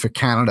Juniors for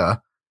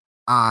Canada.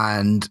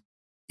 And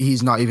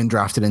he's not even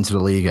drafted into the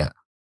league yet.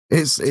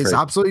 It's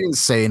absolutely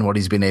insane what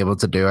he's been able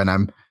to do. And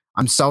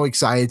I'm so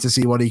excited to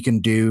see what he can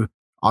do,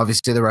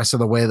 obviously the rest of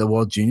the way of the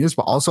World Juniors,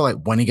 but also like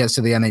when he gets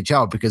to the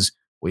NHL, because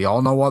we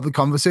all know what the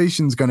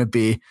conversation's going to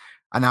be.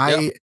 And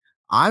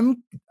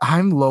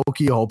I'm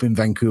low-key hoping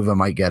Vancouver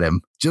might get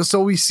him, just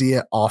so we see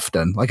it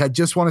often. Like, I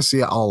just want to see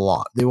it a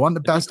lot. They want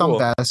the best on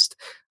best,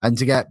 and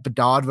to get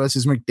Bedard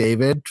versus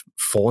McDavid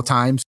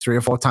 3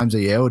 or 4 times a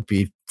year would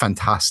be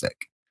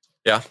fantastic.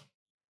 Yeah.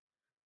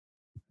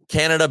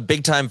 Canada,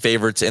 big-time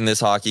favorites in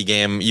this hockey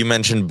game. You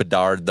mentioned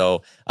Bedard,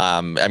 though.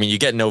 I mean, you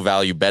get no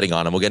value betting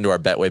on him. We'll get into our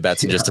Betway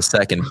bets in just a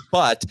second.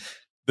 But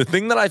the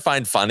thing that I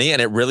find funny,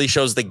 and it really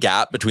shows the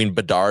gap between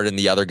Bedard and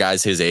the other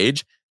guys his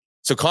age.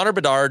 So Connor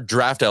Bedard,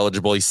 draft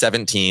eligible. He's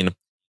 17.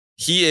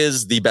 He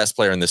is the best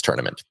player in this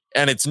tournament.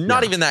 And it's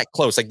not even that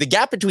close. Like, the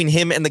gap between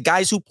him and the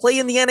guys who play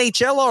in the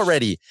NHL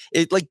already,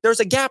 there's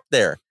a gap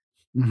there.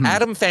 Mm-hmm.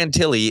 Adam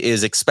Fantilli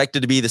is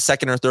expected to be the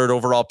 2nd or 3rd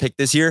overall pick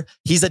this year.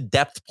 He's a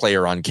depth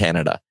player on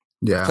Canada.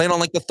 Yeah. Playing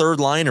on like the 3rd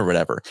line or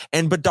whatever.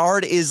 And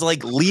Bedard is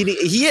like leading.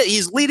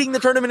 He's leading the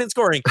tournament in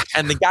scoring.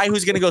 And the guy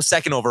who's going to go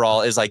 2nd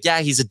overall is like, yeah,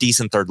 he's a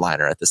decent 3rd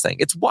liner at this thing.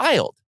 It's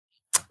wild.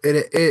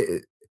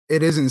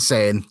 It is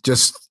insane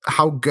just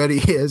how good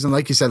he is. And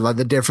like you said, like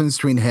the difference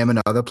between him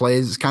and other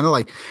players is kind of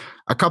like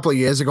a couple of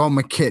years ago,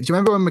 do you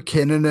remember when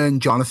McKinnon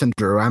and Jonathan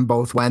Drouin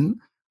both went?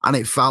 And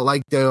it felt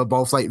like they were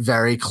both like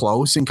very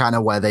close in kind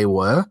of where they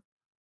were.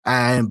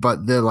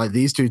 But they're like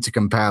these two to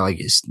compare, like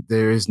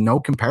there is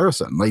no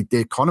comparison. Like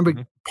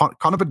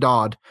Connor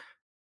Bedard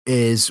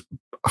is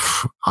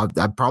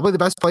probably the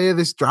best player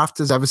this draft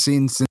has ever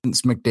seen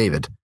since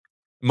McDavid.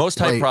 Most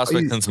hype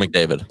prospect since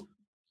McDavid.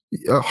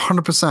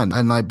 100%.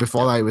 And like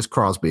before that, it was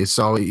Crosby.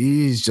 So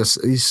he's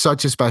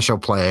such a special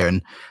player.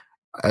 And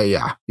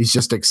he's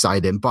just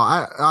exciting.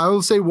 But I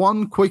will say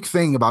one quick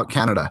thing about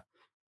Canada.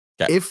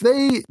 Okay. If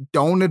they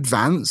don't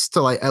advance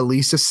to like at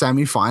least the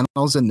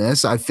semifinals in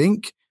this, I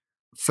think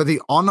for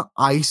the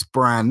on-ice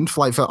brand,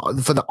 for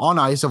the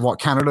on-ice of what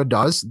Canada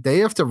does, they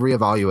have to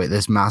reevaluate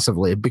this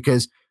massively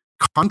because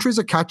countries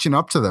are catching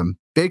up to them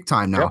big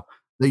time now. Yep.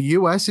 The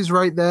US is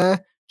right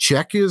there.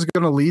 Czechia is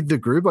going to lead the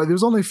group. Like, there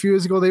was only a few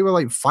years ago, they were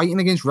like fighting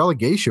against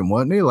relegation,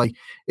 weren't they? Like,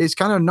 it's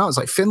kind of nuts.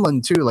 Like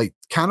Finland too. Like,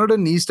 Canada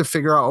needs to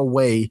figure out a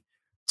way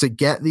to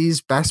get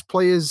these best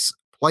players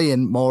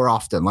playing more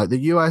often. Like the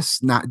US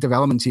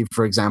development team,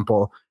 for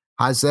example,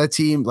 has their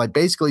team, like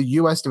basically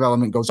US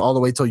development goes all the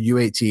way till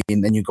U18,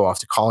 then you go off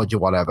to college or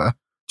whatever.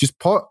 Just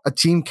put a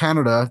Team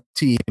Canada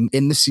team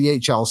in the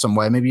CHL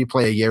somewhere. Maybe you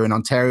play a year in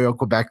Ontario,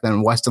 Quebec,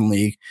 then Western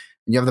League,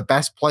 and you have the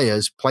best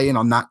players playing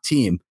on that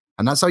team.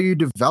 And that's how you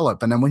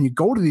develop. And then when you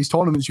go to these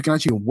tournaments, you can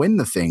actually win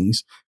the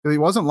things. It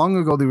wasn't long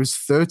ago, there was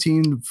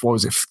 13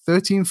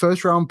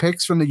 first round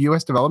picks from the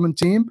US development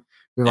team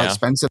with like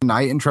Spencer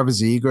Knight and Trevor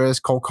Zegras,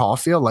 Cole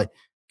Caulfield. Like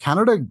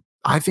Canada,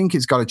 I think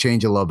it's got to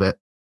change a little bit.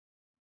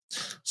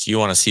 So you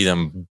want to see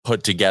them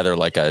put together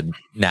like a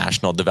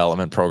national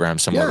development program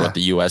similar to what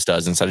the US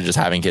does instead of just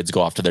having kids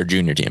go off to their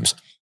junior teams.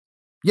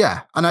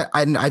 Yeah.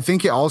 And I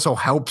think it also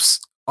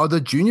helps other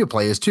junior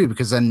players too,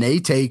 because then they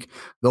take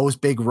those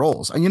big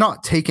roles and you're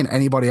not taking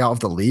anybody out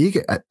of the league.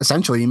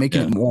 Essentially, you're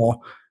making it more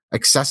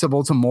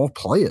accessible to more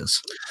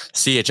players.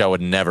 CHL would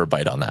never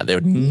bite on that. They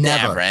would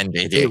never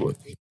it would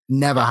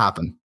never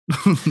happen.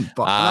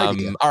 But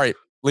all right,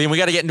 Liam, we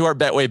got to get into our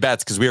Betway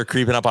bets because we are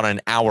creeping up on an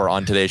hour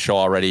on today's show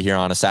already here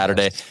on a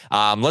Saturday.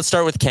 Let's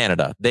start with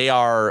Canada. They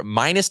are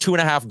minus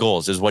 2.5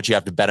 goals is what you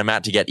have to bet them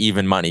at to get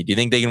even money. Do you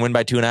think they can win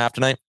by 2.5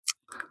 tonight?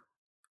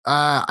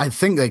 I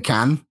think they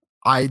can.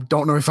 I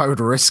don't know if I would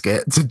risk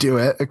it to do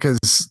it because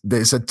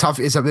it's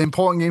an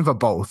important game for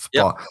both.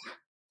 Yep.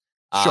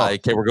 But sure.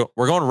 Okay,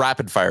 we're going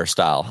rapid fire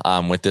style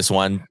with this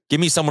one.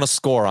 Give me someone to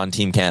score on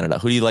Team Canada.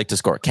 Who do you like to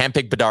score? Can't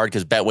pick Bedard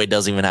because Betway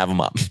doesn't even have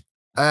him up.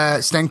 Logan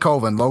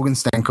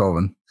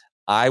Stankoven.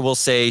 I will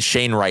say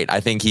Shane Wright.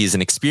 I think he's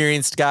an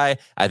experienced guy.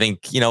 I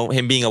think,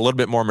 him being a little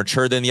bit more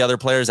mature than the other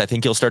players, I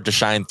think he'll start to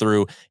shine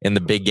through in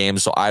the big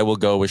games. So I will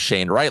go with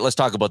Shane Wright. Let's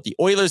talk about the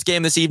Oilers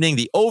game this evening.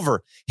 The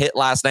over hit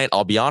last night.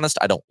 I'll be honest,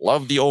 I don't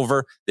love the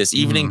over this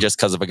evening just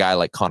because of a guy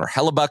like Connor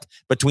Hellebuck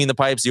between the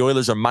pipes. The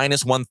Oilers are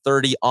minus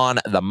 130 on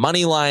the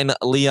money line.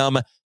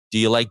 Liam, do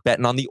you like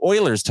betting on the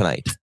Oilers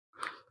tonight?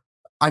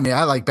 I mean,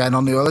 I like betting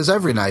on the Oilers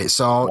every night.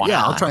 So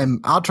yeah,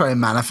 I'll try and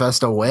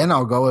manifest a win.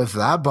 I'll go with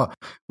that. But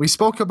we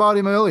spoke about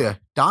him earlier.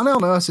 Darnell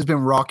Nurse has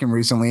been rocking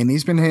recently, and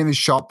he's been hitting his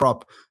shot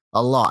prop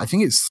a lot. I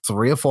think it's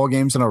 3 or 4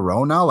 games in a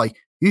row now. Like,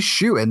 he's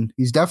shooting.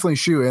 He's definitely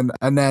shooting.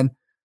 And then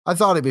I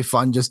thought it'd be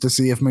fun just to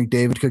see if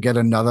McDavid could get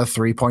another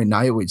 3-point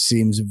night, which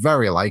seems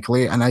very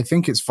likely. And I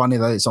think it's funny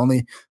that it's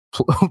only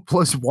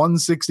plus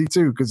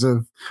 162 because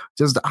of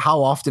just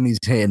how often he's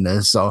hitting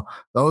this. So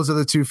those are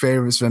the 2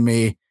 favorites for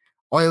me.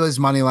 Oilers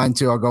money line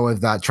 2. I'll go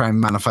with that. Try and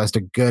manifest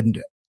a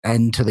good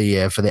end to the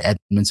year for the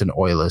Edmonton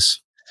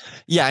Oilers.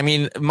 Yeah, I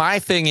mean, my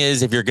thing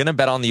is, if you're going to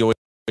bet on the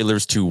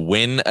Oilers to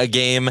win a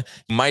game,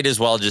 you might as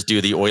well just do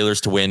the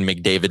Oilers to win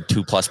McDavid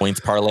 2+ points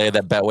parlay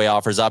that Betway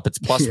offers up. It's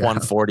plus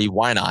 140.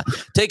 Why not?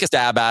 Take a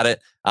stab at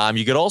it.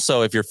 You could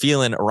also, if you're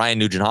feeling Ryan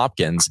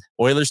Nugent-Hopkins,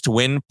 Oilers to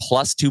win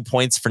plus 2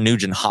 points for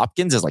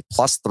Nugent-Hopkins is like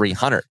plus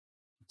 300.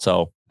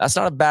 So that's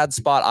not a bad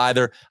spot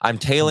either. I'm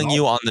tailing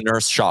you on the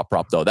Nurse shot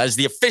prop, though. That is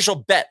the official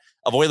bet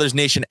of Oilers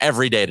Nation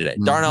every day today.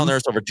 Darnell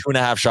Nurse over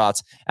 2.5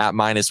 shots at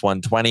minus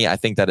 120. I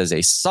think that is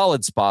a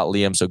solid spot,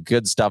 Liam. So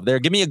good stuff there.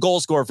 Give me a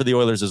goal score for the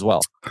Oilers as well.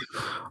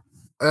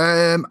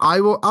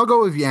 I'll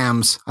go with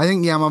Yams. I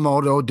think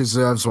Yamamoto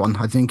deserves one.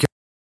 I think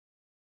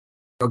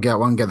he'll get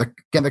one. Get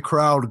the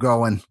crowd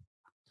going.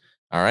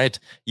 All right.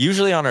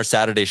 Usually on our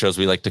Saturday shows,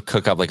 we like to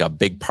cook up like a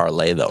big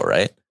parlay, though,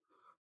 right?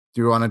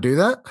 Do you want to do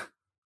that?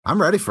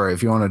 I'm ready for it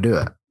if you want to do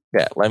it.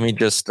 Yeah, let me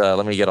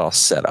get all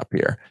set up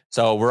here.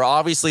 So we're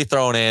obviously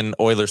throwing in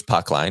Oilers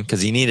puck line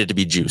because he needed to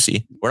be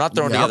juicy. We're not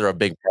throwing together a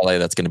big parlay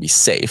that's going to be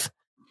safe.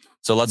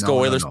 So let's go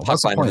Oilers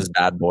puck line with this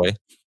bad boy.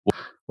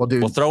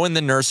 We'll throw in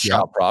the Nurse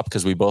shot prop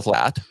because we both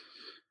laughed.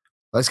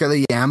 Let's get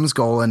the Yams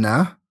goal in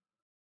there.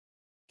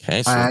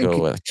 Okay, so we'll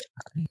go with...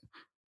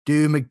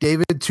 Do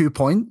McDavid 2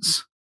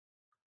 points?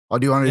 Or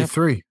do you want to do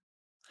 3?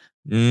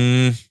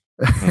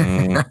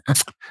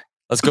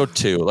 Let's go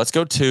 2. Let's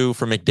go 2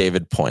 for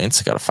McDavid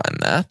points. Got to find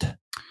that.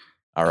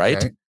 All right.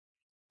 Okay.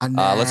 And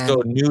then, let's go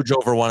Nuge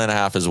over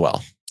 1.5 as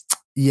well.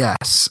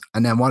 Yes.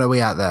 And then what are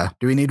we at there?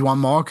 Do we need one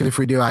more? Because if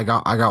we do, I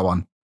got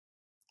one.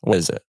 What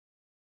is it?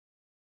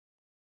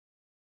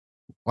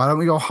 Why don't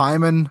we go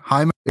Hyman?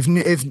 If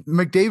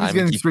McDavid's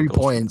getting 3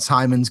 points,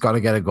 Hyman's got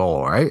to get a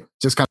goal, right?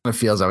 Just kind of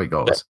feels how it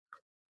goes. Okay.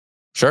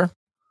 Sure.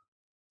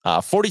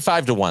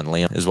 45 to 1,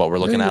 Liam, is what we're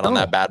looking at on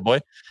that bad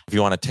boy. If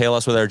you want to tail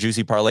us with our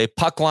juicy parlay,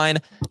 puck line,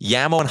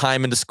 Yamo and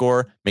Hyman to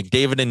score,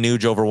 McDavid and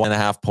Nuge over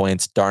 1.5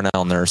 points,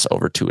 Darnell Nurse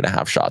over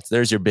 2.5 shots.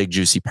 There's your big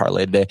juicy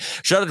parlay today.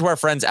 Shout out to our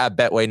friends at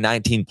Betway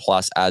 19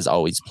 plus. As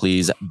always,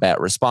 please bet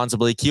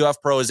responsibly. QF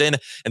Pro is in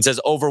and says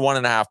over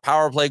 1.5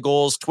 power play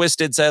goals.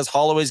 Twisted says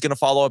Holloway's going to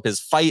follow up his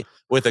fight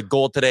with a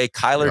goal today.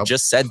 Kyler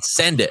just said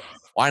send it.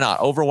 Why not?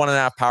 Over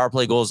 1.5 power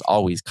play goals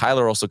always.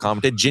 Kyler also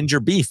commented ginger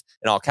beef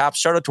in all caps.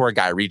 Shout out to our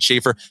guy, Reed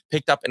Schaefer,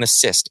 picked up an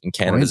assist in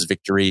Canada's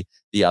victory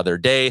the other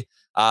day.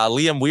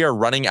 Liam, we are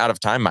running out of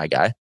time, my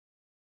guy.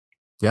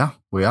 Yeah,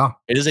 we are.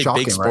 It is a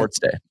big sports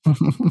day.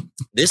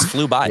 This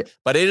flew by,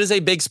 but it is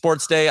a big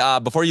sports day.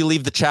 Before you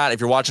leave the chat,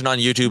 if you're watching on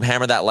YouTube,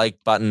 hammer that like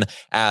button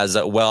as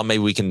well. Maybe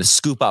we can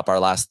scoop up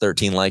our last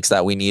 13 likes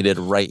that we needed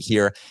right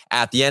here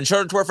at the end. Shout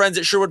out to our friends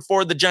at Sherwood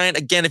Ford the Giant.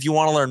 Again, if you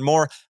want to learn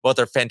more about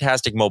their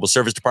fantastic mobile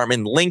service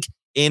department, link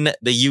in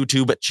the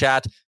YouTube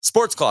chat.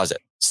 Sports Closet,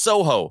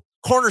 Soho,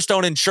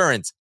 Cornerstone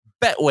Insurance,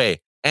 Betway,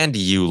 and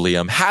you,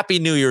 Liam. Happy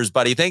New Year's,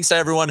 buddy. Thanks to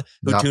everyone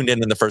who tuned in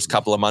the first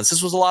couple of months.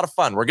 This was a lot of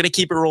fun. We're going to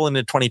keep it rolling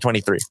in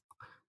 2023.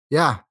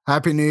 Yeah.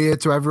 Happy New Year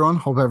to everyone.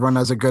 Hope everyone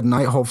has a good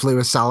night. Hopefully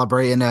we're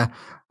celebrating a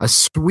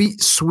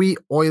sweet, sweet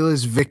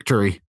Oilers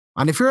victory.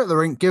 And if you're at the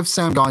rink, give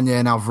Sam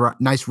Gagner a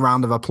nice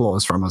round of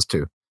applause from us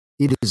too.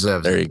 He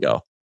deserves it. There you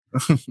go.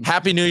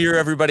 Happy New Year,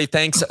 everybody.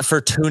 Thanks for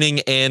tuning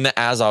in.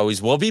 As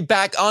always, we'll be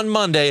back on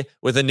Monday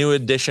with a new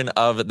edition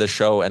of the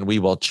show, and we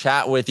will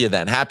chat with you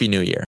then. Happy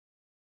New Year.